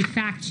should be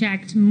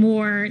fact-checked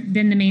more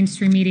than the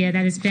mainstream media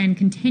that has been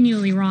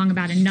continually wrong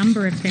about a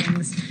number of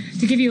things.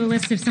 To give you a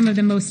list of some of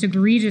the most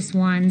egregious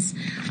ones,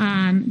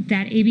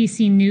 that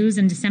ABC News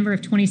in December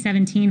of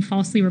 2017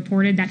 falsely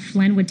reported that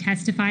Flynn would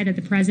testify that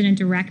the president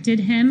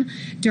directed him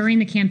during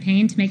the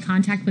campaign to make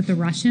contact with the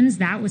Russians.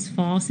 That was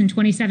false. In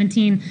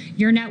 2017,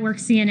 your network,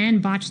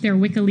 CNN, botched their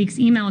WikiLeaks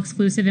email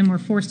exclusive and were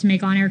forced to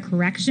make on-air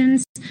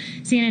corrections.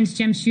 CNN's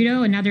Jem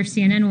Sciutto, another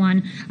CNN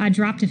one,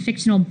 dropped a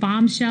fictional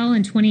bombshell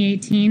in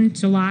 2018,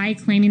 July,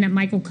 claiming that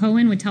Michael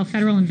Cohen would tell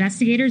federal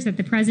investigators that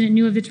the president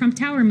knew of the Trump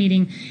Tower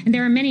meeting. And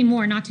there are many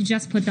more, not to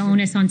just put the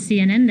onus on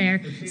CNN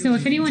there. So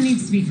if anyone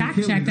needs to be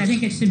fact-checked, I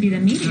think it should be the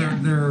media.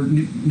 There are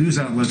news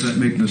outlets that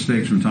make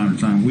mistakes from time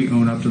to time. We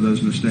own up to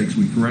those mistakes.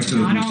 We correct those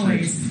mistakes. Not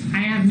always. I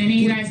have many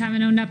you guys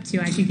haven't owned up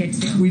to. I could get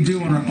to. We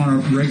do on a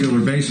regular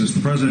basis.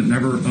 The president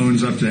never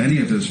owns up to any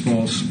of his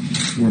false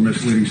or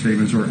misleading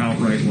statements or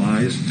outright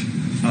lies.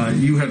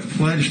 You have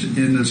pledged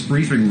in this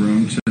briefing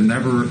room to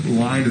never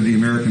lie to the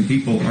American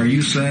people. Are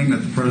you saying that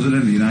the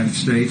president of the United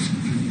States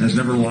has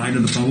never lied to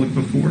the public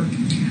before?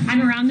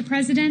 I'm around the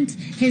president.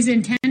 His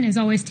intent is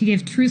always to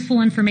give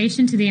truthful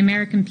information to the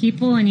American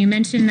people. And you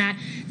mentioned that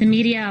the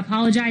media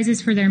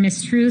apologizes for their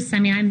mistruths. I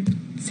mean,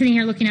 I'm sitting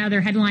here looking at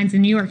other headlines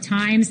in the New York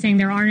Times saying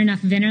there aren't enough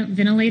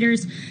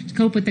ventilators to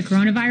cope with the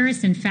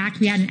coronavirus. In fact,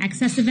 we had an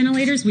excess of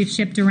ventilators we've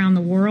shipped around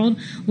the world.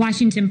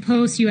 Washington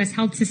Post, U.S.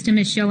 health system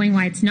is showing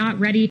why it's not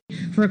ready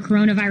for a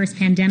coronavirus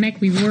pandemic.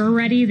 We were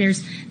ready.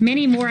 There's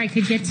many more I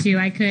could get to.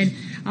 I could,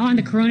 on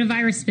the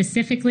coronavirus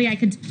specifically, I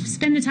could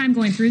spend the time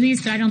going through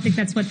these, but I don't think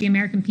that's what the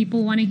American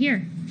people want to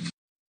hear.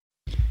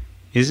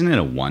 Isn't it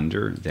a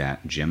wonder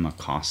that Jim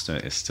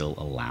Acosta is still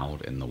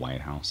allowed in the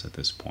White House at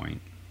this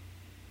point?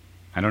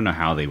 I don't know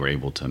how they were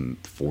able to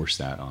force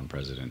that on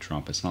President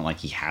Trump. It's not like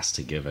he has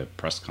to give a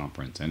press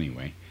conference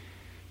anyway.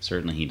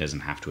 Certainly he doesn't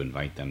have to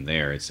invite them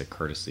there. It's a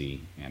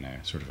courtesy and a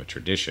sort of a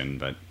tradition,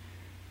 but,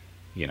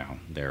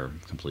 they're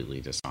completely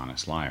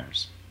dishonest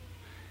liars.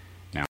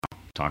 Now,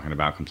 talking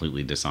about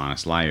completely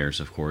dishonest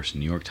liars, of course,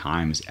 New York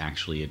Times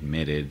actually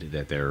admitted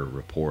that their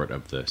report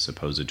of the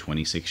supposed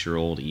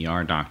 26-year-old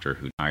ER doctor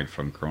who died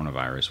from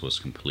coronavirus was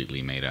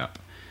completely made up.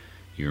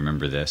 You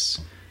remember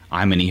this?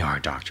 I'm an ER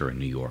doctor in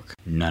New York.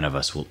 None of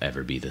us will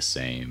ever be the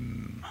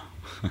same.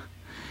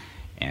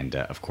 And,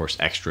 of course,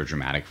 extra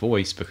dramatic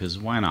voice, because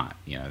why not?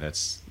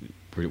 That's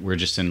we're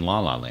just in la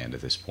la land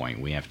at this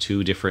point. We have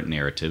two different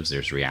narratives.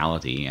 There's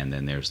reality, and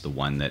then there's the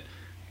one that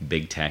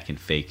big tech and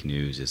fake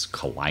news is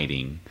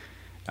colliding,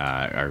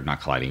 or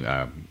not colliding,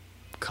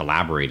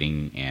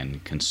 collaborating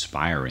and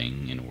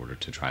conspiring in order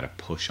to try to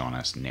push on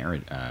us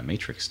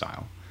Matrix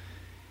style.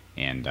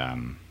 And,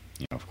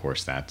 of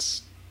course,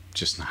 that's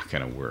just not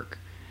going to work.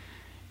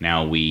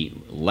 Now,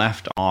 we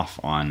left off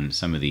on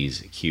some of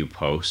these Q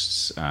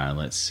posts.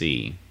 Let's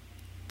see.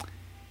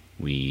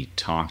 We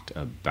talked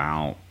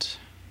about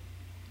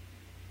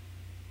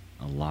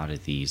a lot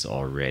of these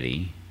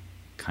already,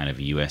 kind of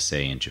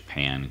USA and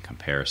Japan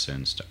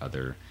comparisons to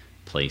other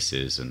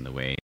places, and the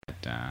way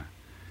that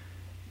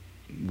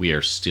we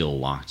are still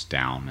locked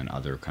down and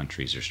other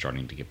countries are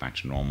starting to get back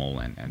to normal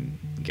and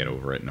get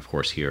over it. And of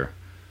course here,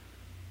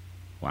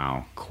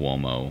 wow,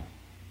 Cuomo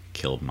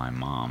killed my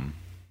mom.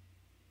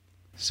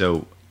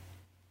 So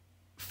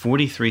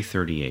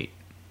 4338,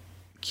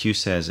 Q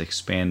says,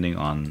 expanding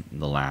on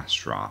the last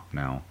drop.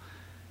 Now,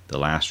 the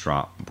last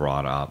drop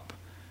brought up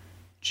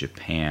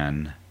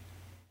Japan,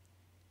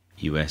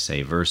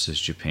 USA versus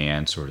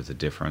Japan, sort of the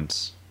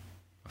difference.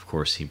 Of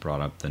course, he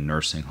brought up the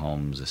nursing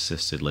homes,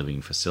 assisted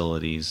living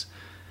facilities.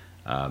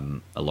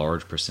 A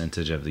large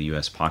percentage of the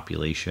U.S.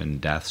 population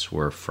deaths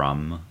were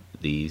from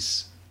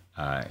these,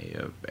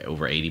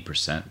 over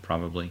 80%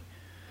 probably.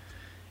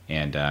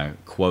 And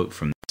quote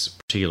from this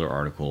particular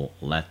article,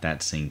 let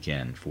that sink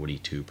in.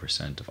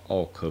 42% of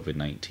all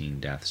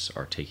COVID-19 deaths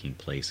are taking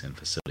place in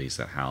facilities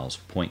that house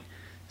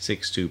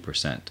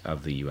 0.62%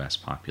 of the U.S.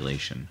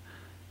 population.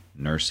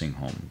 Nursing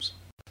homes.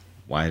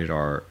 Why did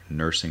our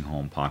nursing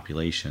home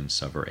population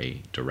suffer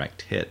a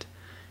direct hit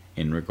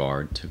in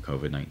regard to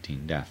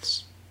COVID-19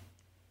 deaths?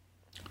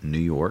 New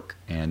York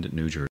and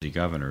New Jersey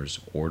governors'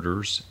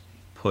 orders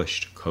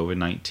pushed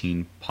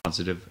COVID-19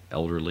 positive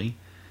elderly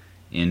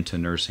into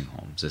nursing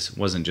homes. This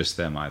wasn't just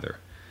them either.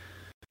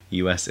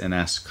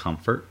 USNS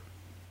Comfort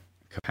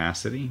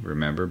capacity,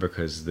 remember,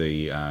 because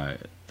the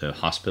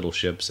hospital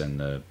ships and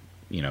the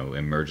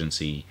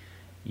emergency,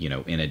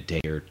 in a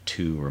day or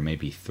two or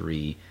maybe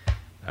three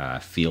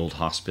field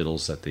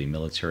hospitals that the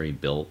military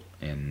built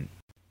in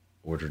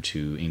order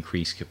to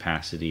increase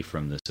capacity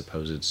from the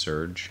supposed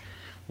surge,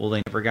 well,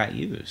 they never got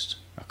used.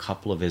 A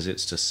couple of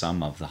visits to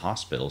some of the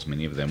hospitals,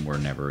 many of them were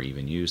never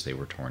even used. They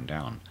were torn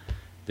down.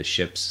 The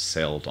ships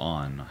sailed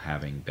on,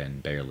 having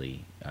been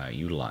barely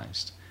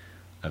utilized.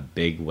 A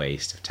big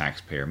waste of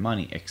taxpayer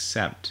money,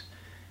 except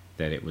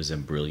that it was a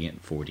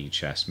brilliant 4D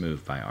chess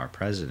move by our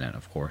president,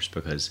 of course,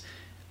 because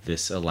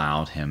this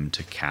allowed him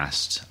to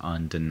cast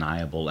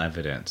undeniable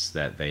evidence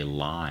that they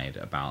lied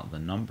about the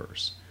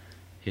numbers.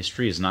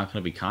 History is not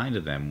going to be kind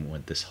to them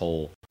with this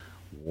whole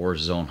war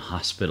zone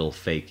hospital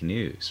fake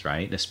news,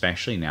 right?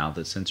 Especially now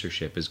that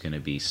censorship is going to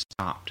be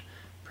stopped.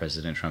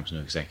 President Trump's new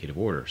executive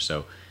order.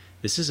 So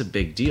this is a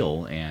big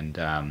deal, and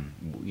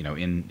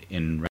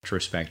in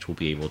retrospect, we'll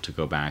be able to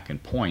go back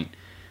and point,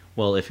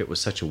 well, if it was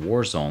such a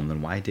war zone,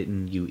 then why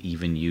didn't you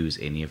even use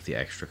any of the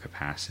extra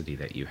capacity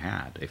that you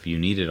had? If you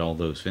needed all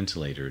those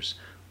ventilators,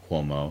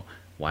 Cuomo,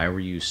 why were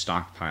you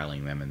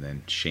stockpiling them and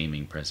then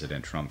shaming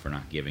President Trump for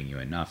not giving you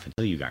enough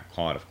until you got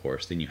caught, of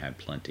course? Then you had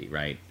plenty,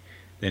 right?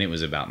 Then it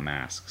was about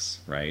masks,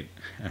 right?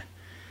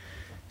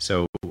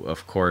 So,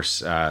 of course,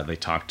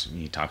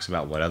 he talks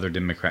about what other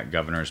Democrat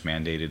governors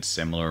mandated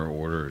similar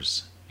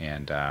orders,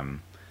 and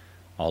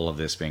all of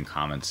this being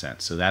common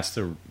sense. So that's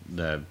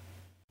the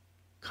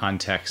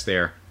context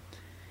there.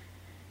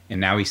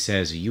 And now he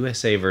says,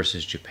 USA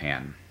versus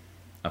Japan.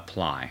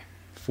 Apply.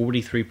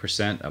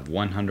 43% of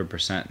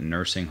 100%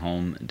 nursing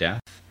home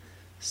death.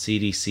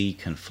 CDC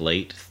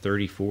conflate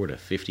 34 to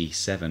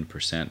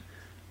 57%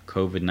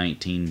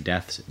 COVID-19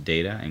 deaths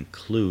data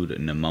include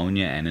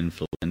pneumonia and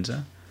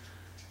influenza.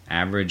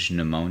 Average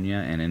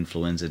pneumonia and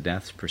influenza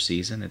deaths per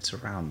season, it's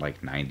around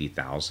like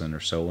 90,000 or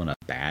so in a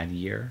bad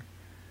year.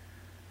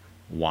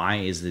 Why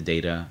is the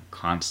data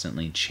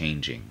constantly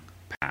changing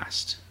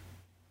past?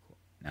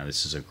 Now,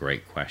 this is a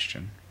great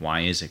question.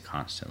 Why is it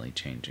constantly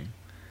changing?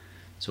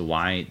 So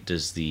why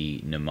does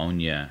the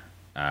pneumonia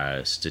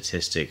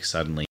statistic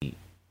suddenly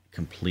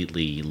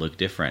completely look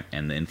different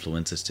and the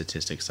influenza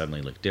statistics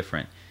suddenly look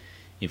different?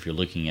 If you're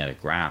looking at a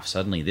graph,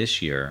 suddenly this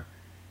year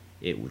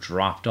it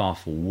dropped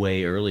off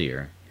way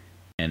earlier,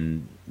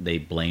 and they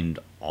blamed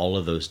all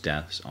of those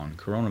deaths on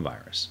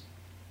coronavirus.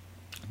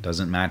 It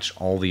doesn't match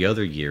all the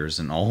other years,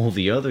 and all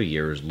the other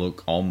years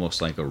look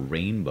almost like a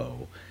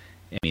rainbow.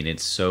 I mean,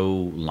 it's so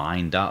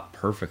lined up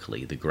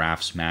perfectly. The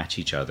graphs match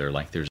each other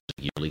like there's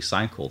a yearly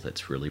cycle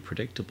that's really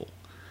predictable.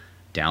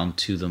 Down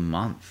to the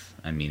month.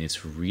 I mean,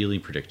 it's really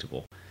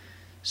predictable.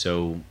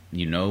 So,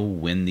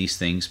 when these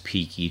things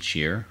peak each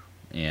year,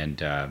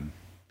 and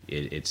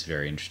it's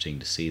very interesting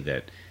to see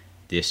that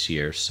this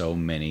year so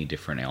many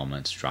different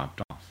ailments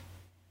dropped off.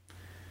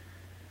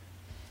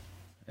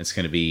 It's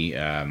going to be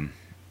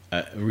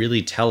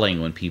really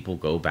telling when people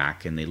go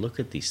back and they look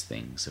at these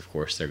things. Of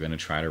course, they're going to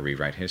try to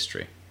rewrite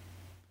history.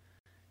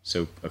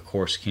 So, of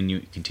course,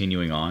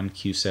 continuing on,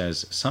 Q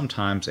says,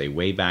 sometimes a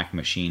Wayback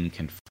Machine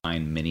can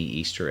find many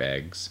Easter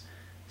eggs.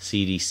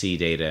 CDC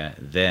data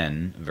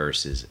then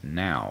versus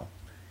now.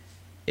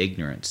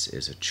 Ignorance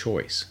is a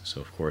choice. So,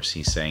 of course,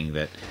 he's saying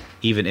that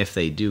even if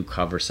they do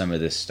cover some of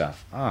this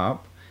stuff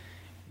up,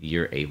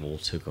 you're able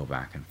to go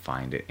back and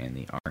find it in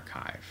the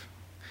archive.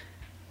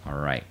 All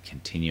right,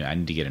 continue. I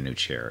need to get a new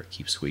chair. It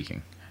keeps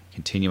squeaking.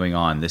 Continuing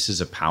on, this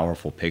is a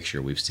powerful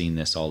picture. We've seen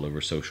this all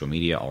over social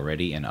media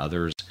already, and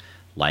others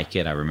like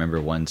it. I remember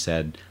one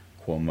said,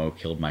 Cuomo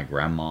killed my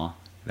grandma.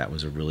 That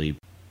was a really,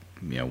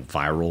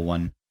 viral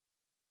one.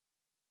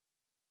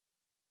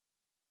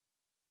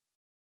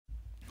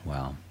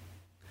 Wow.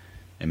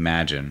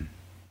 Imagine.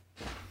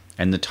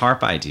 And the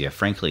TARP idea,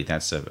 frankly,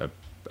 that's a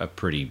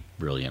pretty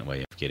brilliant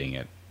way of getting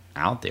it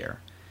out there.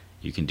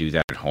 You can do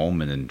that at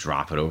home and then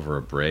drop it over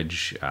a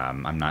bridge.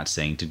 I'm not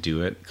saying to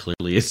do it.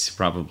 Clearly, it's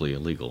probably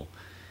illegal.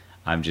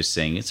 I'm just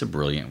saying it's a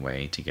brilliant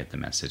way to get the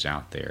message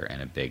out there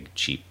in a big,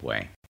 cheap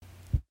way.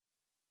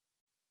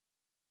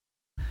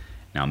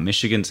 Now,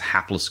 Michigan's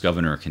hapless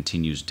governor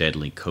continues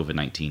deadly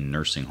COVID-19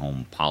 nursing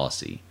home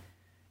policy.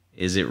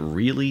 Is it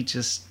really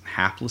just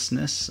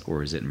haplessness,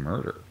 or is it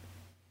murder?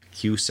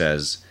 Q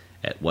says,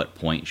 at what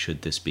point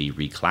should this be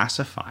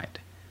reclassified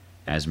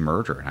as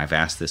murder? And I've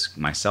asked this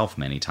myself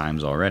many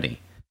times already.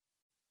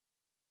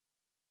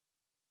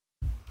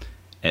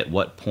 At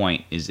what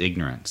point is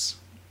ignorance,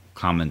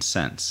 common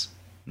sense,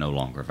 no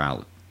longer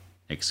valid?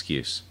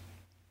 Excuse.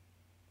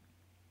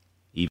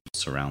 Evil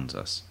surrounds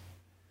us.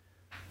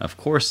 Of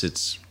course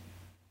it's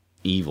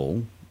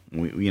evil.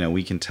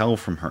 We can tell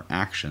from her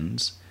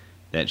actions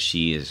that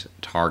she is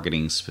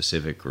targeting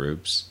specific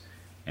groups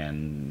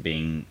and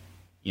being,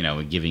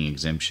 giving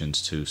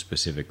exemptions to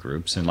specific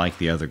groups, and like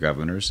the other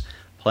governors,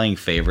 playing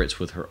favorites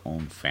with her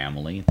own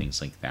family and things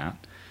like that.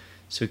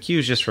 So Q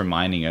is just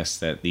reminding us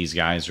that these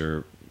guys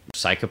are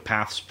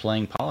psychopaths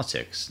playing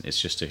politics. It's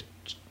just a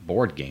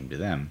board game to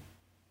them.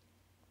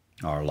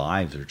 Our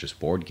lives are just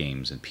board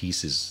games and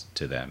pieces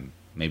to them,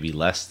 maybe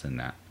less than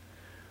that.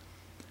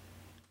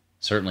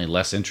 Certainly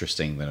less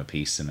interesting than a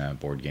piece in a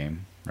board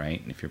game,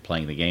 right? If you're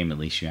playing the game, at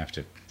least you have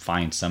to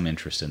find some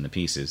interest in the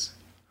pieces.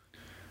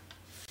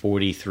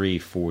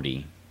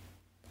 43-40.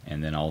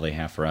 And then all they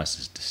have for us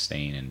is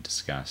disdain and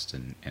disgust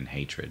and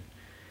hatred.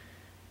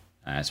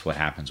 That's what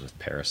happens with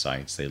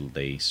parasites.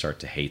 They start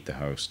to hate the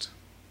host.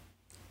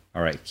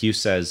 All right, Q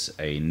says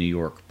a New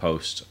York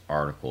Post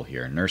article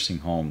here. Nursing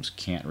homes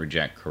can't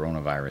reject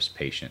coronavirus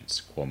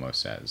patients, Cuomo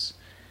says.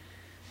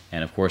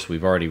 And of course,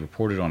 we've already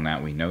reported on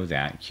that. We know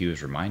that. Q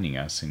is reminding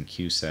us, and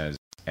Q says,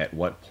 at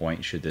what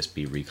point should this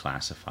be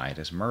reclassified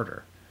as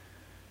murder?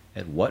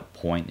 At what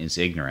point is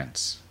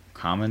ignorance,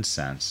 common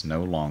sense,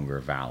 no longer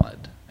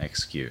valid?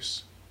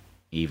 Excuse.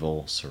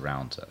 Evil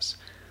surrounds us.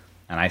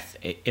 And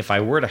if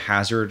I were to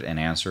hazard an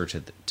answer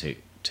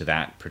to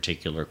that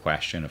particular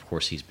question, of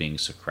course he's being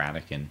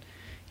Socratic, and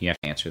you have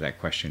to answer that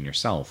question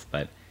yourself.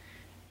 But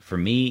for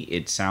me,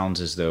 it sounds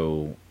as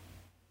though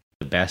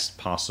the best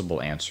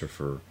possible answer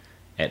for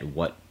at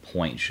what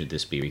point should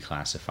this be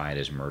reclassified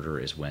as murder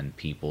is when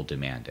people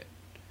demand it.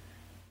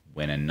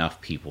 When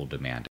enough people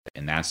demand it.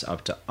 And that's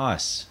up to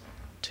us.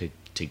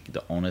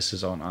 The onus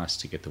is on us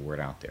to get the word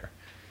out there.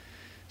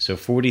 So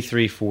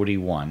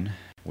 43-41,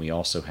 we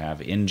also have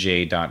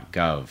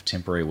nj.gov,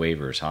 temporary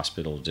waivers,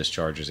 hospital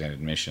discharges and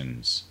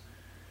admissions.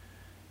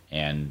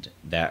 And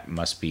that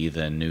must be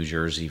the New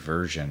Jersey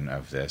version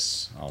of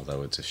this,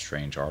 although it's a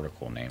strange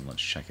article name.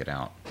 Let's check it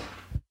out.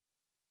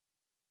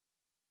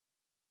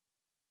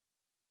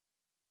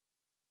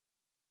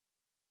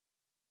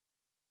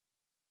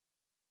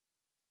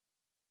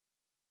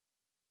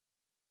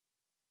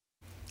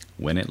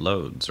 When it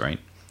loads, right?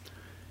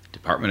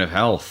 Department of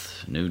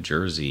Health, New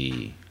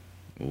Jersey.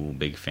 Ooh,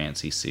 big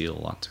fancy seal,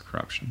 lots of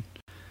corruption.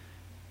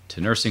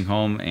 To nursing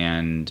home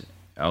and,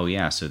 oh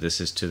yeah, so this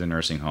is to the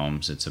nursing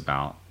homes. It's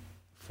about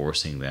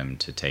forcing them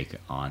to take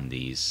on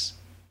these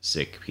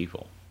sick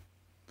people.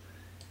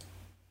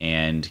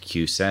 And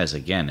Q says,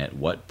 again, at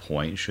what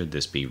point should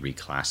this be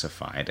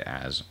reclassified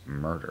as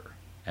murder?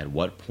 At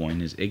what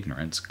point is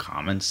ignorance,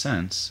 common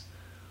sense,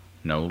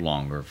 no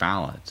longer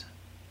valid?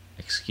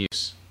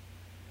 Excuse.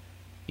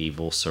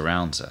 Evil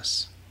surrounds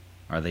us.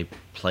 Are they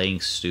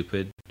playing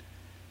stupid,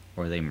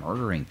 or are they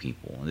murdering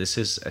people? This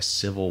is a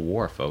civil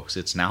war, folks.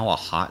 It's now a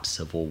hot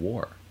civil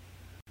war.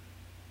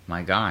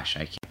 My gosh,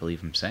 I can't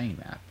believe I'm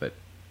saying that.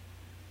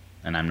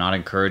 And I'm not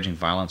encouraging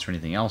violence or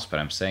anything else, but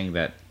I'm saying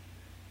that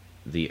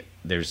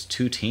there's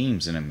two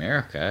teams in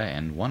America,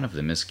 and one of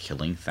them is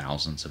killing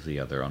thousands of the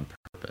other on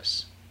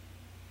purpose.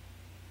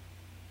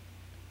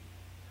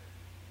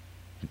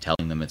 And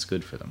telling them it's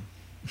good for them.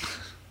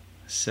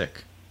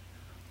 Sick.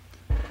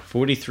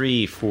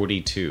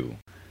 43-42.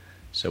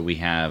 So we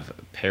have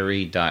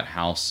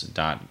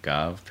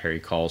perry.house.gov. Perry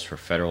calls for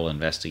federal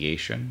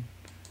investigation.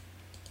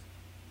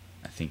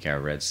 I think I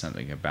read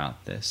something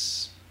about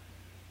this.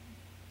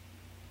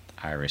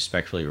 I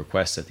respectfully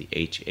request that the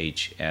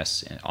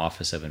HHS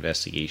Office of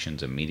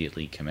Investigations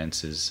immediately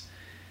commences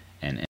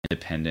an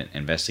independent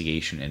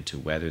investigation into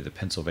whether the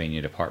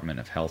Pennsylvania Department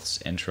of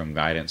Health's interim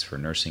guidance for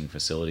nursing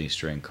facilities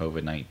during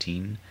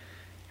COVID-19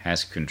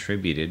 has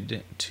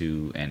contributed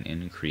to an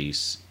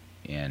increase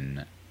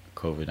in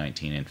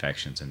COVID-19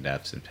 infections and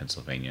deaths in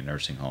Pennsylvania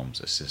nursing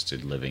homes,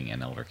 assisted living,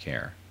 and elder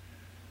care.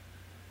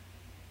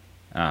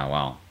 Ah,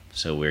 wow.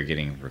 So we're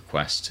getting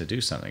requests to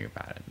do something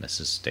about it. This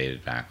is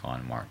stated back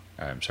on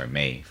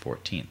May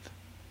 14th.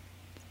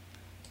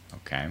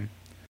 Okay.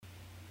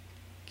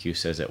 Q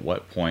says, at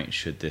what point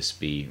should this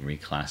be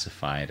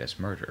reclassified as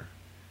murder?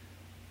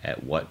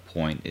 At what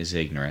point is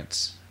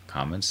ignorance,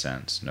 common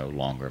sense, no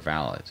longer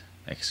valid?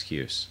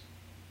 Excuse.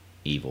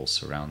 Evil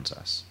surrounds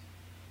us.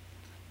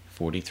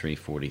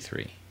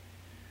 4343.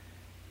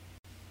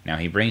 Now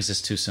he brings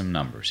us to some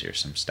numbers here,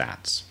 some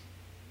stats.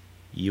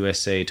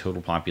 USA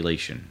total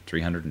population,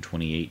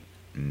 328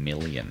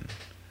 million.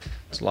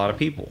 It's a lot of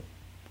people.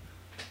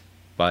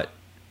 But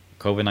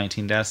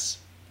COVID-19 deaths,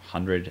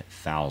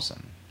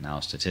 100,000. Now,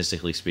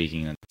 statistically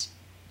speaking, it's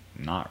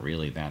not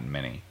really that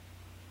many.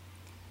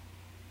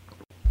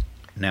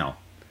 Now,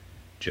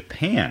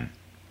 Japan,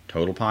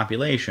 total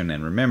population,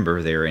 and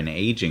remember, they're an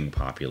aging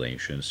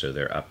population, so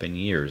they're up in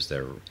years.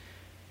 They're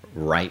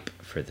ripe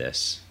for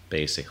this,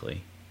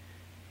 basically.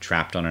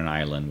 Trapped on an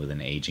island with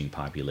an aging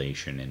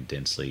population in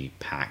densely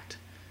packed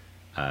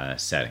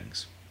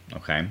settings.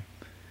 Okay?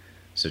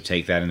 So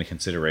take that into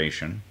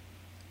consideration.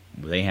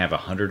 They have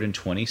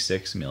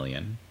 126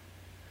 million,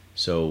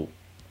 so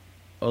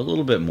a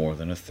little bit more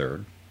than a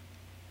third.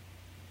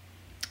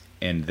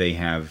 And they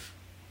have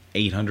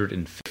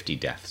 850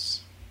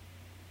 deaths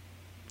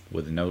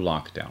with no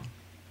lockdown.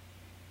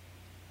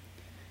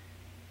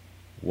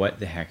 What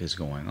the heck is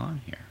going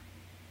on here?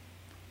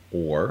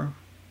 Or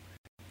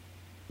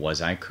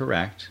was I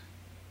correct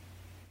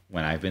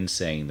when I've been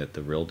saying that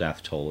the real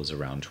death toll is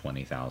around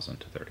 20,000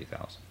 to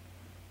 30,000?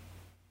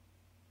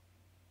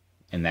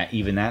 And that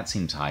even that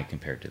seems high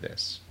compared to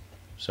this.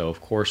 So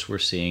of course we're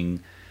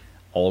seeing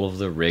all of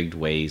the rigged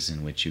ways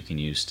in which you can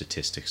use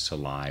statistics to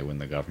lie when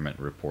the government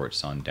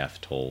reports on death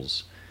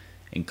tolls,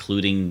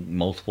 including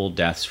multiple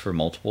deaths for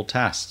multiple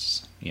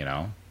tests, you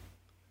know.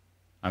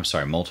 I'm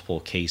sorry, multiple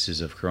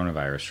cases of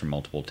coronavirus from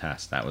multiple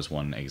tests. That was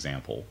one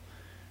example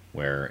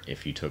where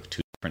if you took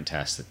two different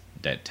tests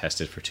that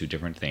tested for two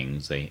different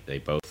things,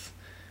 they both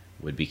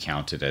would be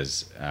counted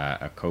as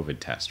a COVID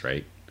test,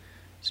 right?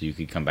 So you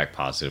could come back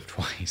positive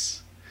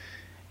twice,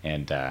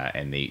 and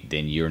then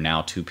you're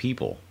now two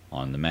people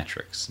on the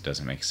metrics. It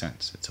doesn't make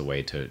sense. It's a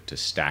way to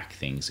stack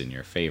things in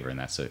your favor, and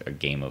that's a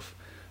game of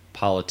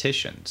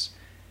politicians.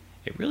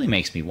 It really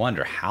makes me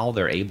wonder how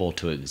they're able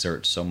to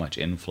exert so much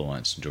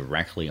influence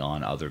directly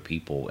on other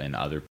people in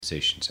other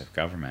positions of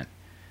government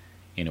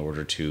in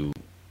order to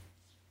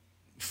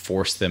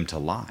force them to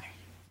lie,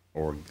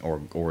 or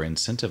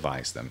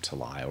incentivize them to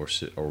lie,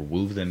 or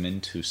woo them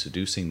into,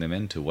 seducing them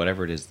into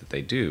whatever it is that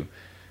they do,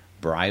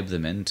 bribe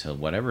them into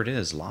whatever it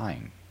is,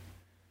 lying.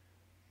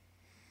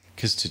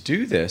 Because to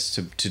do this,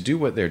 to do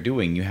what they're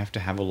doing, you have to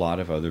have a lot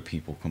of other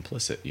people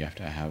complicit. You have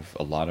to have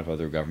a lot of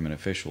other government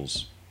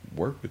officials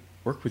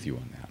work with you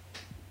on that.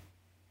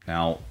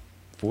 Now,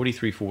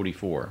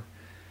 4344,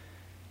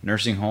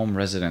 nursing home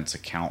residents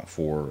account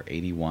for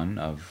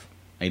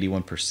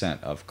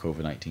 81% of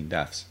COVID-19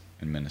 deaths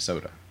in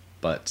Minnesota,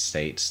 but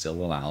state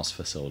still allows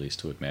facilities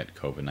to admit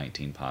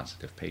COVID-19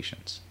 positive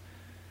patients.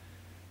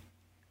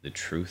 The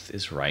truth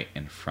is right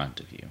in front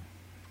of you,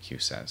 Q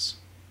says.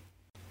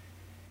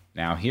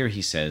 Now here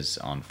he says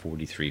on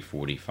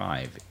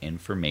 4345,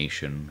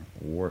 information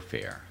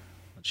warfare.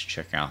 Let's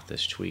check out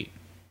this tweet.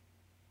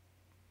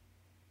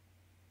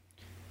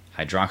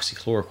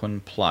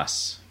 Hydroxychloroquine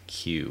plus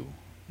Q,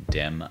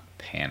 Dem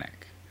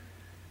panic.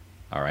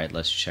 All right,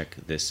 let's check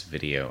this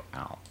video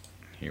out.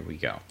 Here we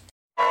go.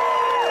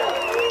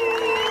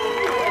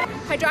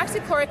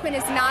 Hydroxychloroquine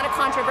is not a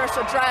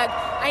controversial drug.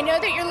 I know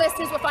that your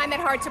listeners will find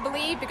that hard to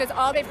believe because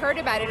all they've heard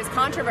about it is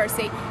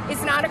controversy.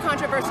 It's not a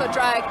controversial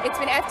drug. It's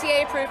been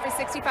FDA approved for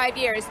 65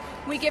 years.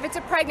 We give it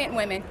to pregnant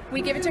women.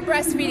 We give it to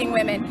breastfeeding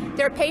women.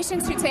 There are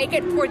patients who take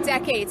it for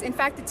decades. In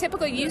fact, the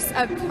typical use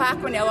of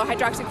Plaquenil or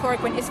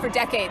hydroxychloroquine is for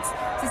decades.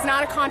 This is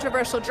not a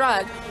controversial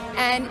drug.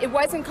 And it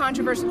wasn't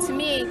controversial to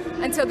me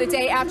until the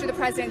day after the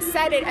president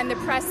said it and the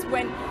press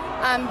went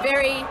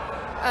very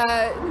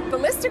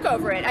ballistic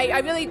over it. I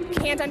really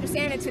can't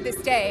understand it to this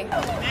day.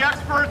 The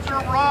experts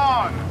are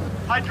wrong.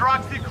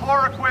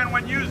 Hydroxychloroquine,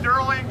 when used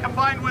early and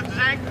combined with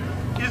zinc,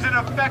 is an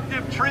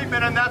effective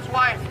treatment, and that's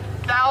why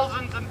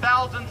thousands and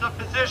thousands of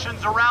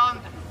physicians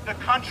around the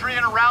country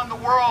and around the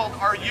world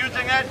are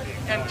using it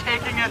and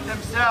taking it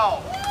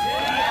themselves.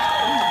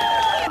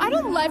 I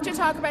don't love to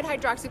talk about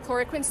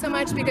hydroxychloroquine so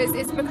much because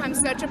it's become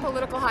such a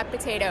political hot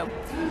potato.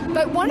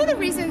 But one of the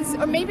reasons,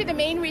 or maybe the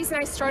main reason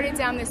I started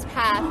down this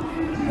path,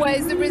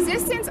 was the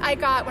resistance I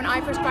got when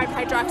I prescribed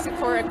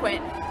hydroxychloroquine.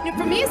 Now,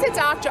 for me as a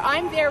doctor,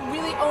 I'm there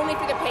really only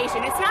for the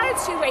patient. It's not a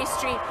two-way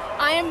street.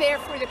 I am there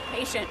for the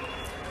patient.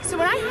 So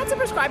when I had to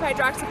prescribe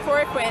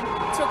hydroxychloroquine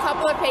to a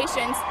couple of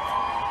patients,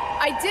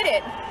 I did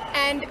it.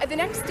 And the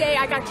next day,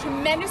 I got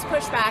tremendous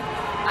pushback.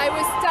 I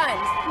was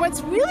stunned. What's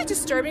really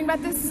disturbing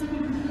about this,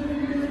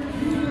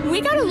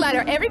 we got a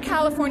letter, every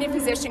California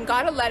physician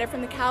got a letter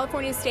from the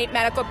California State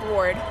Medical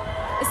Board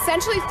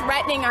essentially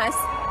threatening us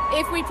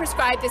if we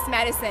prescribe this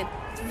medicine.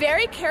 It's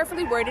very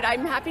carefully worded.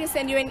 I'm happy to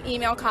send you an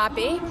email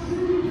copy.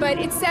 But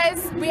it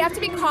says we have to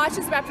be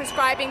cautious about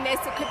prescribing this.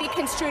 It could be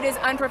construed as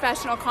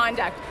unprofessional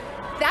conduct.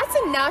 That's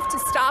enough to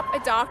stop a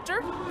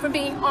doctor from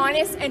being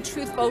honest and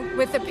truthful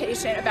with the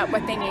patient about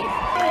what they need.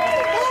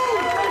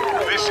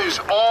 This is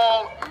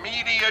all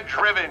media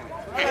driven.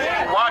 If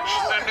you watch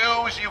the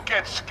news, you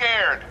get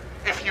scared.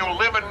 If you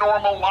live a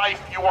normal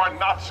life, you are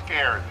not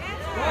scared.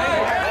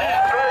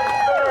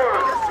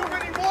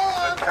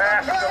 The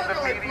task of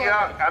the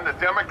media and the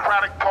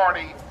Democratic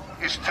Party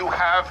is to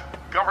have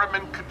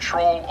government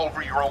control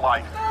over your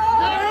life.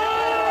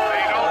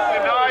 They don't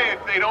deny it.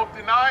 They don't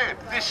deny it.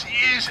 This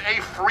is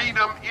a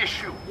freedom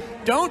issue.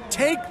 Don't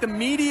take the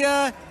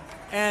media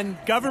and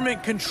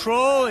government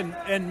control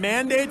and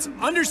mandates.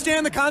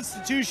 Understand the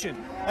Constitution.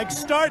 Like,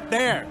 start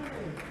there.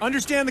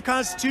 Understand the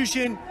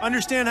Constitution.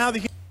 Understand how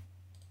the...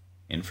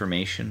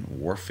 Information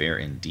warfare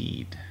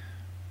indeed.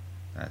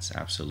 That's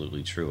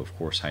absolutely true. Of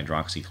course,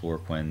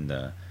 hydroxychloroquine,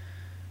 the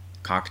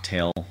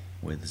cocktail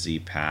with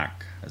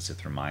Z-Pak,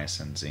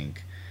 azithromycin,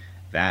 zinc,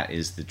 that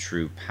is the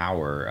true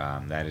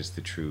power. That is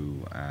the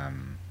true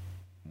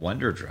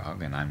wonder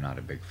drug, and I'm not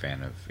a big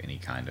fan of any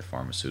kind of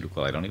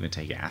pharmaceutical. I don't even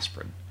take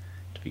aspirin,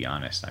 to be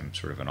honest. I'm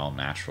sort of an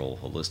all-natural,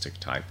 holistic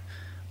type.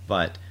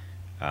 But,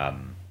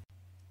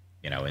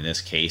 you know, in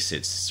this case,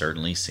 it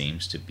certainly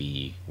seems to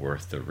be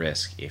worth the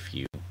risk if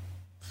you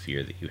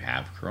fear that you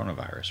have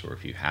coronavirus, or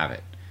if you have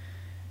it,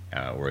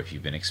 or if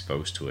you've been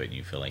exposed to it and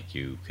you feel like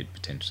you could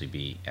potentially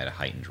be at a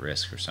heightened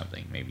risk or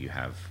something. Maybe you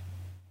have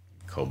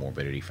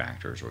comorbidity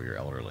factors or you're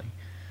elderly.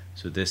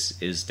 So this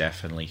is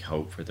definitely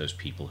hope for those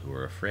people who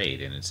are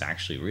afraid, and it's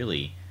actually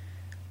really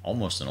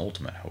almost an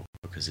ultimate hope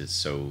because it's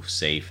so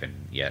safe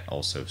and yet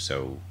also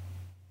so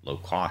low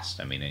cost.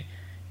 I mean,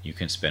 you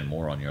can spend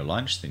more on your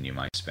lunch than you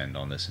might spend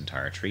on this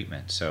entire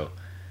treatment. So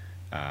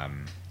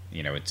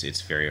you know,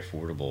 it's very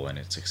affordable and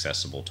it's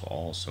accessible to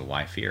all, so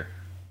why fear?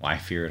 Why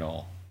fear at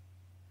all?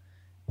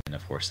 And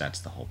of course, that's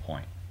the whole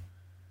point.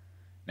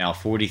 Now,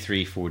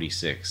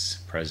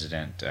 4346,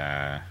 President,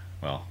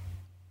 well,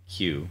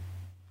 Q,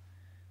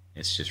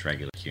 it's just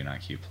regular Q,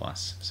 not Q+.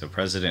 So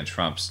President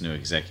Trump's new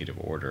executive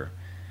order,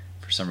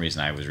 for some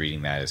reason I was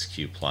reading that as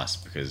Q+,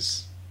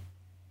 because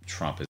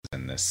Trump is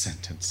in this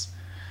sentence.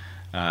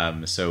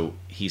 So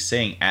he's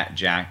saying, at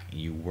Jack,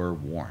 you were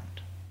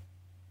warned.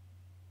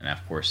 And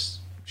of course,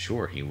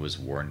 sure, he was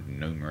warned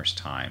numerous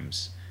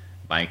times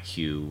by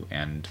Q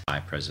and by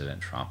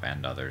President Trump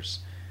and others.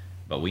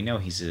 But we know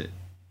he's an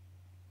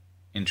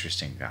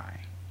interesting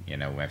guy. You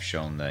know, I've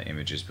shown the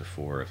images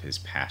before of his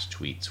past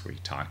tweets where he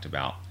talked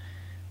about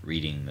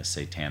reading the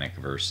satanic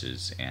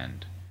verses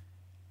and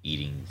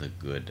eating the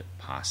good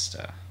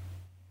pasta,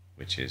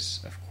 which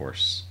is, of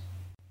course,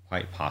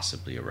 quite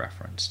possibly a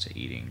reference to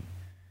eating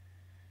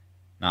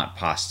not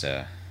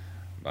pasta,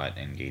 but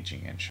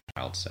engaging in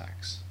child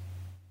sex.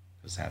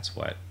 Because that's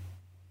what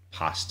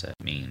pasta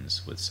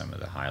means with some of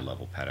the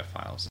high-level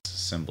pedophiles. It's a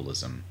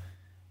symbolism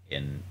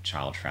in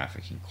child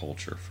trafficking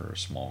culture for a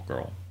small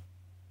girl.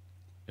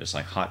 Just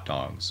like hot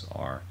dogs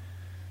are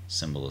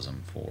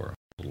symbolism for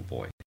little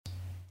boys.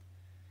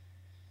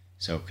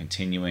 So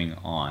continuing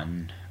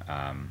on,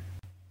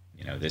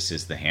 you know, this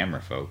is the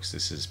hammer, folks.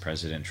 This is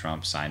President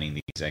Trump signing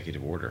the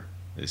executive order.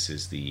 This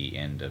is the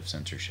end of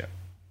censorship,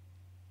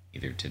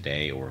 either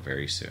today or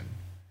very soon.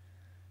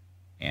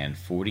 And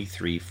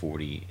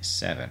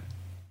 4347,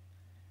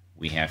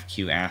 we have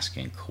Q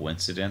asking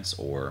coincidence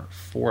or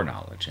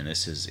foreknowledge, and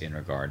this is in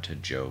regard to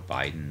Joe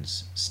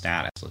Biden's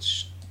status.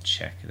 Let's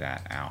check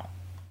that out.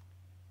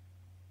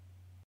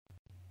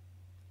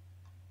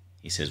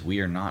 He says, we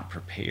are not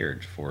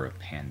prepared for a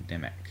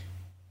pandemic.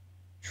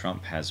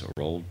 Trump has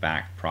rolled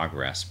back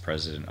progress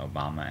President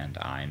Obama and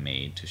I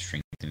made to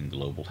strengthen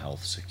global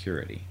health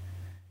security.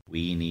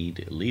 We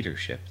need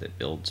leadership that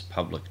builds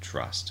public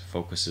trust,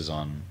 focuses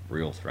on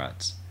real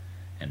threats,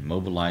 and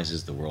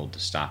mobilizes the world to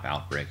stop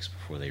outbreaks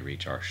before they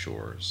reach our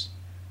shores.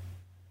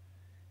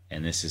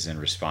 And this is in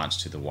response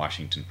to the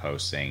Washington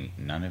Post saying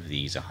none of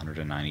these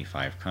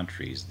 195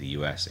 countries, the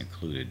U.S.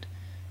 included,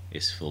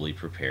 is fully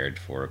prepared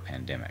for a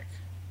pandemic.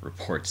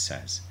 Report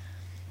says,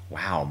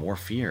 wow, more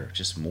fear,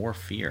 just more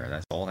fear.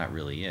 That's all that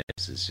really is.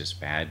 It's just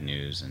bad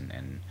news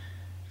and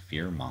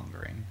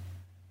fear-mongering.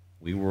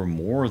 We were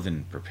more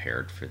than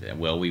prepared for that.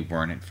 Well, we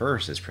weren't at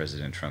first, as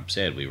President Trump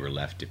said. We were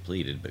left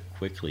depleted, but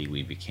quickly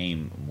we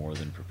became more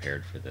than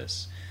prepared for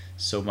this.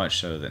 So much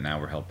so that now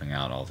we're helping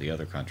out all the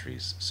other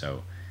countries.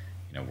 So,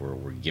 you know,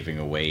 we're giving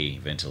away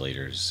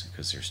ventilators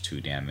because there's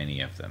too damn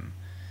many of them.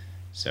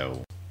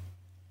 So,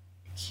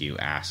 Q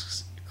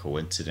asks,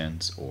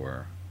 coincidence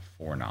or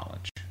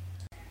foreknowledge?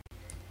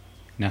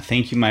 Now,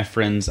 thank you, my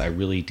friends. I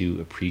really do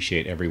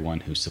appreciate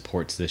everyone who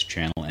supports this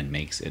channel and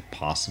makes it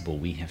possible.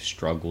 We have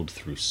struggled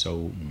through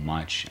so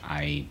much.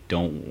 I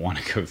don't want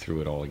to go through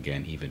it all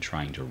again, even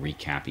trying to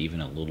recap even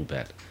a little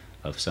bit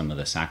of some of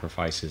the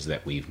sacrifices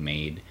that we've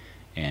made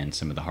and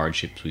some of the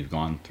hardships we've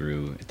gone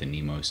through at the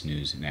Nemos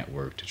News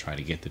Network to try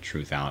to get the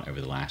truth out over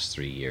the last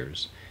 3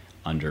 years.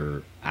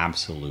 under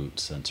absolute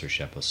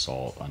censorship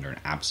assault, under an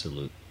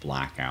absolute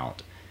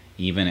blackout.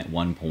 Even at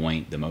one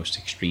point, the most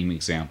extreme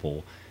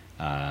example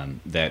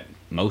that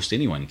most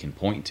anyone can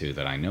point to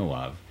that I know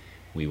of,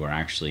 we were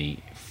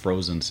actually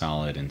frozen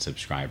solid in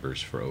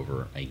subscribers for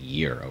over a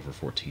year, over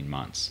 14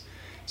 months.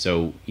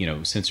 So,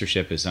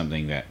 censorship is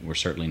something that we're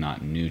certainly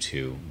not new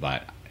to,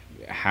 but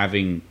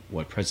having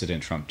what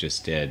President Trump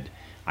just did,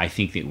 I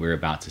think that we're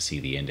about to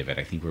see the end of it.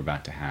 I think we're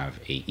about to have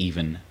an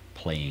even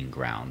playing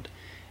ground.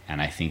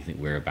 And I think that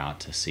we're about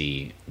to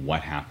see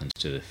what happens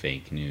to the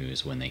fake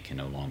news when they can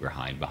no longer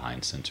hide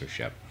behind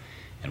censorship.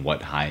 And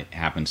what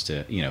happens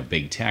to,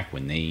 big tech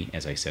when they,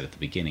 as I said at the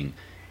beginning,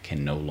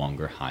 can no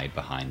longer hide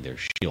behind their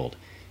shield.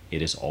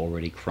 It is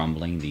already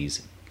crumbling.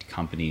 These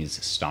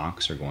companies'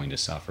 stocks are going to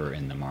suffer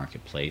in the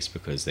marketplace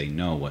because they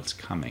know what's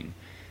coming.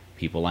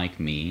 People like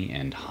me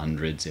and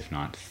hundreds, if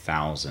not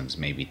thousands,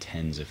 maybe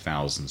tens of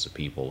thousands of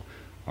people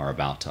are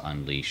about to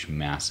unleash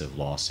massive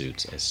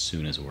lawsuits as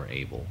soon as we're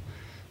able.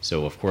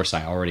 So, of course,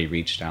 I already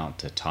reached out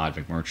to Todd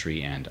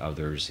McMurtry and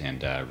others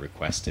and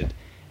requested,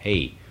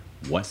 hey,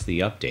 what's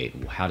the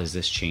update? How does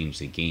this change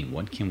the game?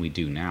 What can we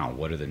do now?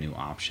 What are the new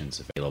options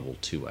available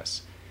to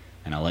us?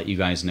 And I'll let you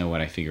guys know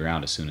what I figure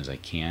out as soon as I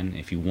can.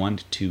 If you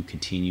want to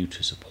continue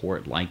to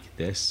support like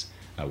this,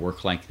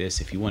 work like this,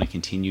 if you want to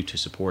continue to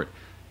support,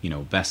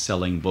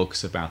 best-selling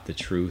books about the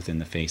truth in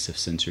the face of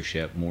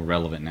censorship, more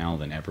relevant now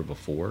than ever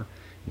before,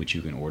 which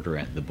you can order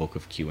at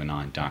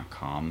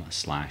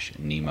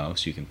thebookofqanon.com/Nemo,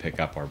 so you can pick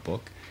up our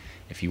book.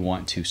 If you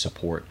want to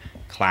support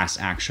class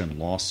action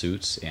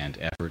lawsuits and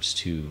efforts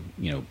to,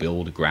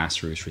 build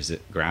grassroots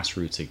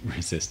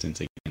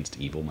resistance against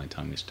evil, my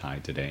tongue is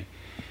tied today.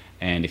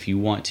 And if you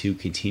want to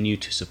continue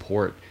to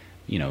support,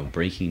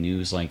 breaking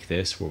news like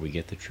this, where we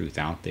get the truth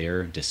out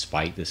there,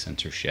 despite the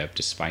censorship,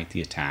 despite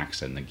the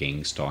attacks and the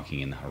gang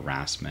stalking and the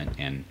harassment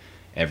and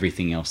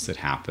everything else that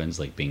happens,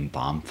 like being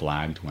bomb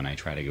flagged when I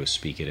try to go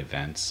speak at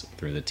events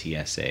through the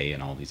TSA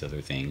and all these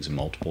other things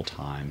multiple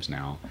times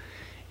now,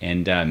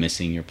 and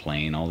missing your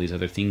plane, all these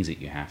other things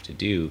that you have to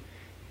do,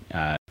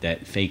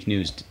 that fake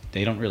news,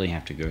 they don't really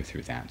have to go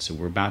through that. So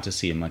we're about to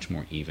see a much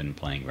more even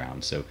playing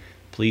ground. So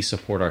please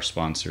support our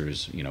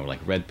sponsors,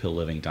 like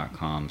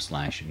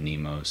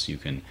redpillliving.com/Nemos. You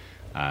can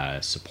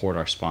support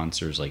our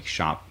sponsors like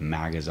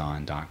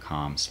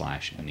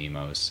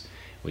shopmagazon.com/Nemos,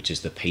 which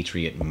is the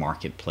Patriot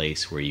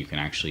marketplace where you can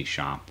actually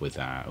shop with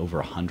over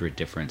 100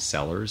 different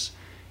sellers.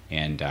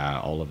 And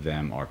all of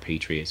them are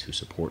patriots who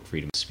support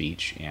freedom of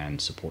speech and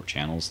support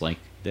channels like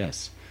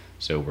this.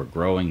 So we're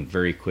growing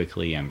very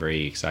quickly. I'm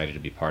very excited to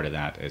be part of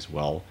that as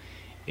well.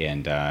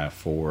 And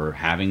for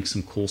having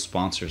some cool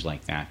sponsors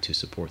like that to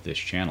support this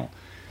channel.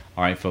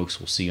 All right, folks,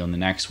 we'll see you on the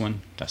next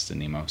one. Dustin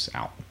Nemos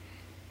out.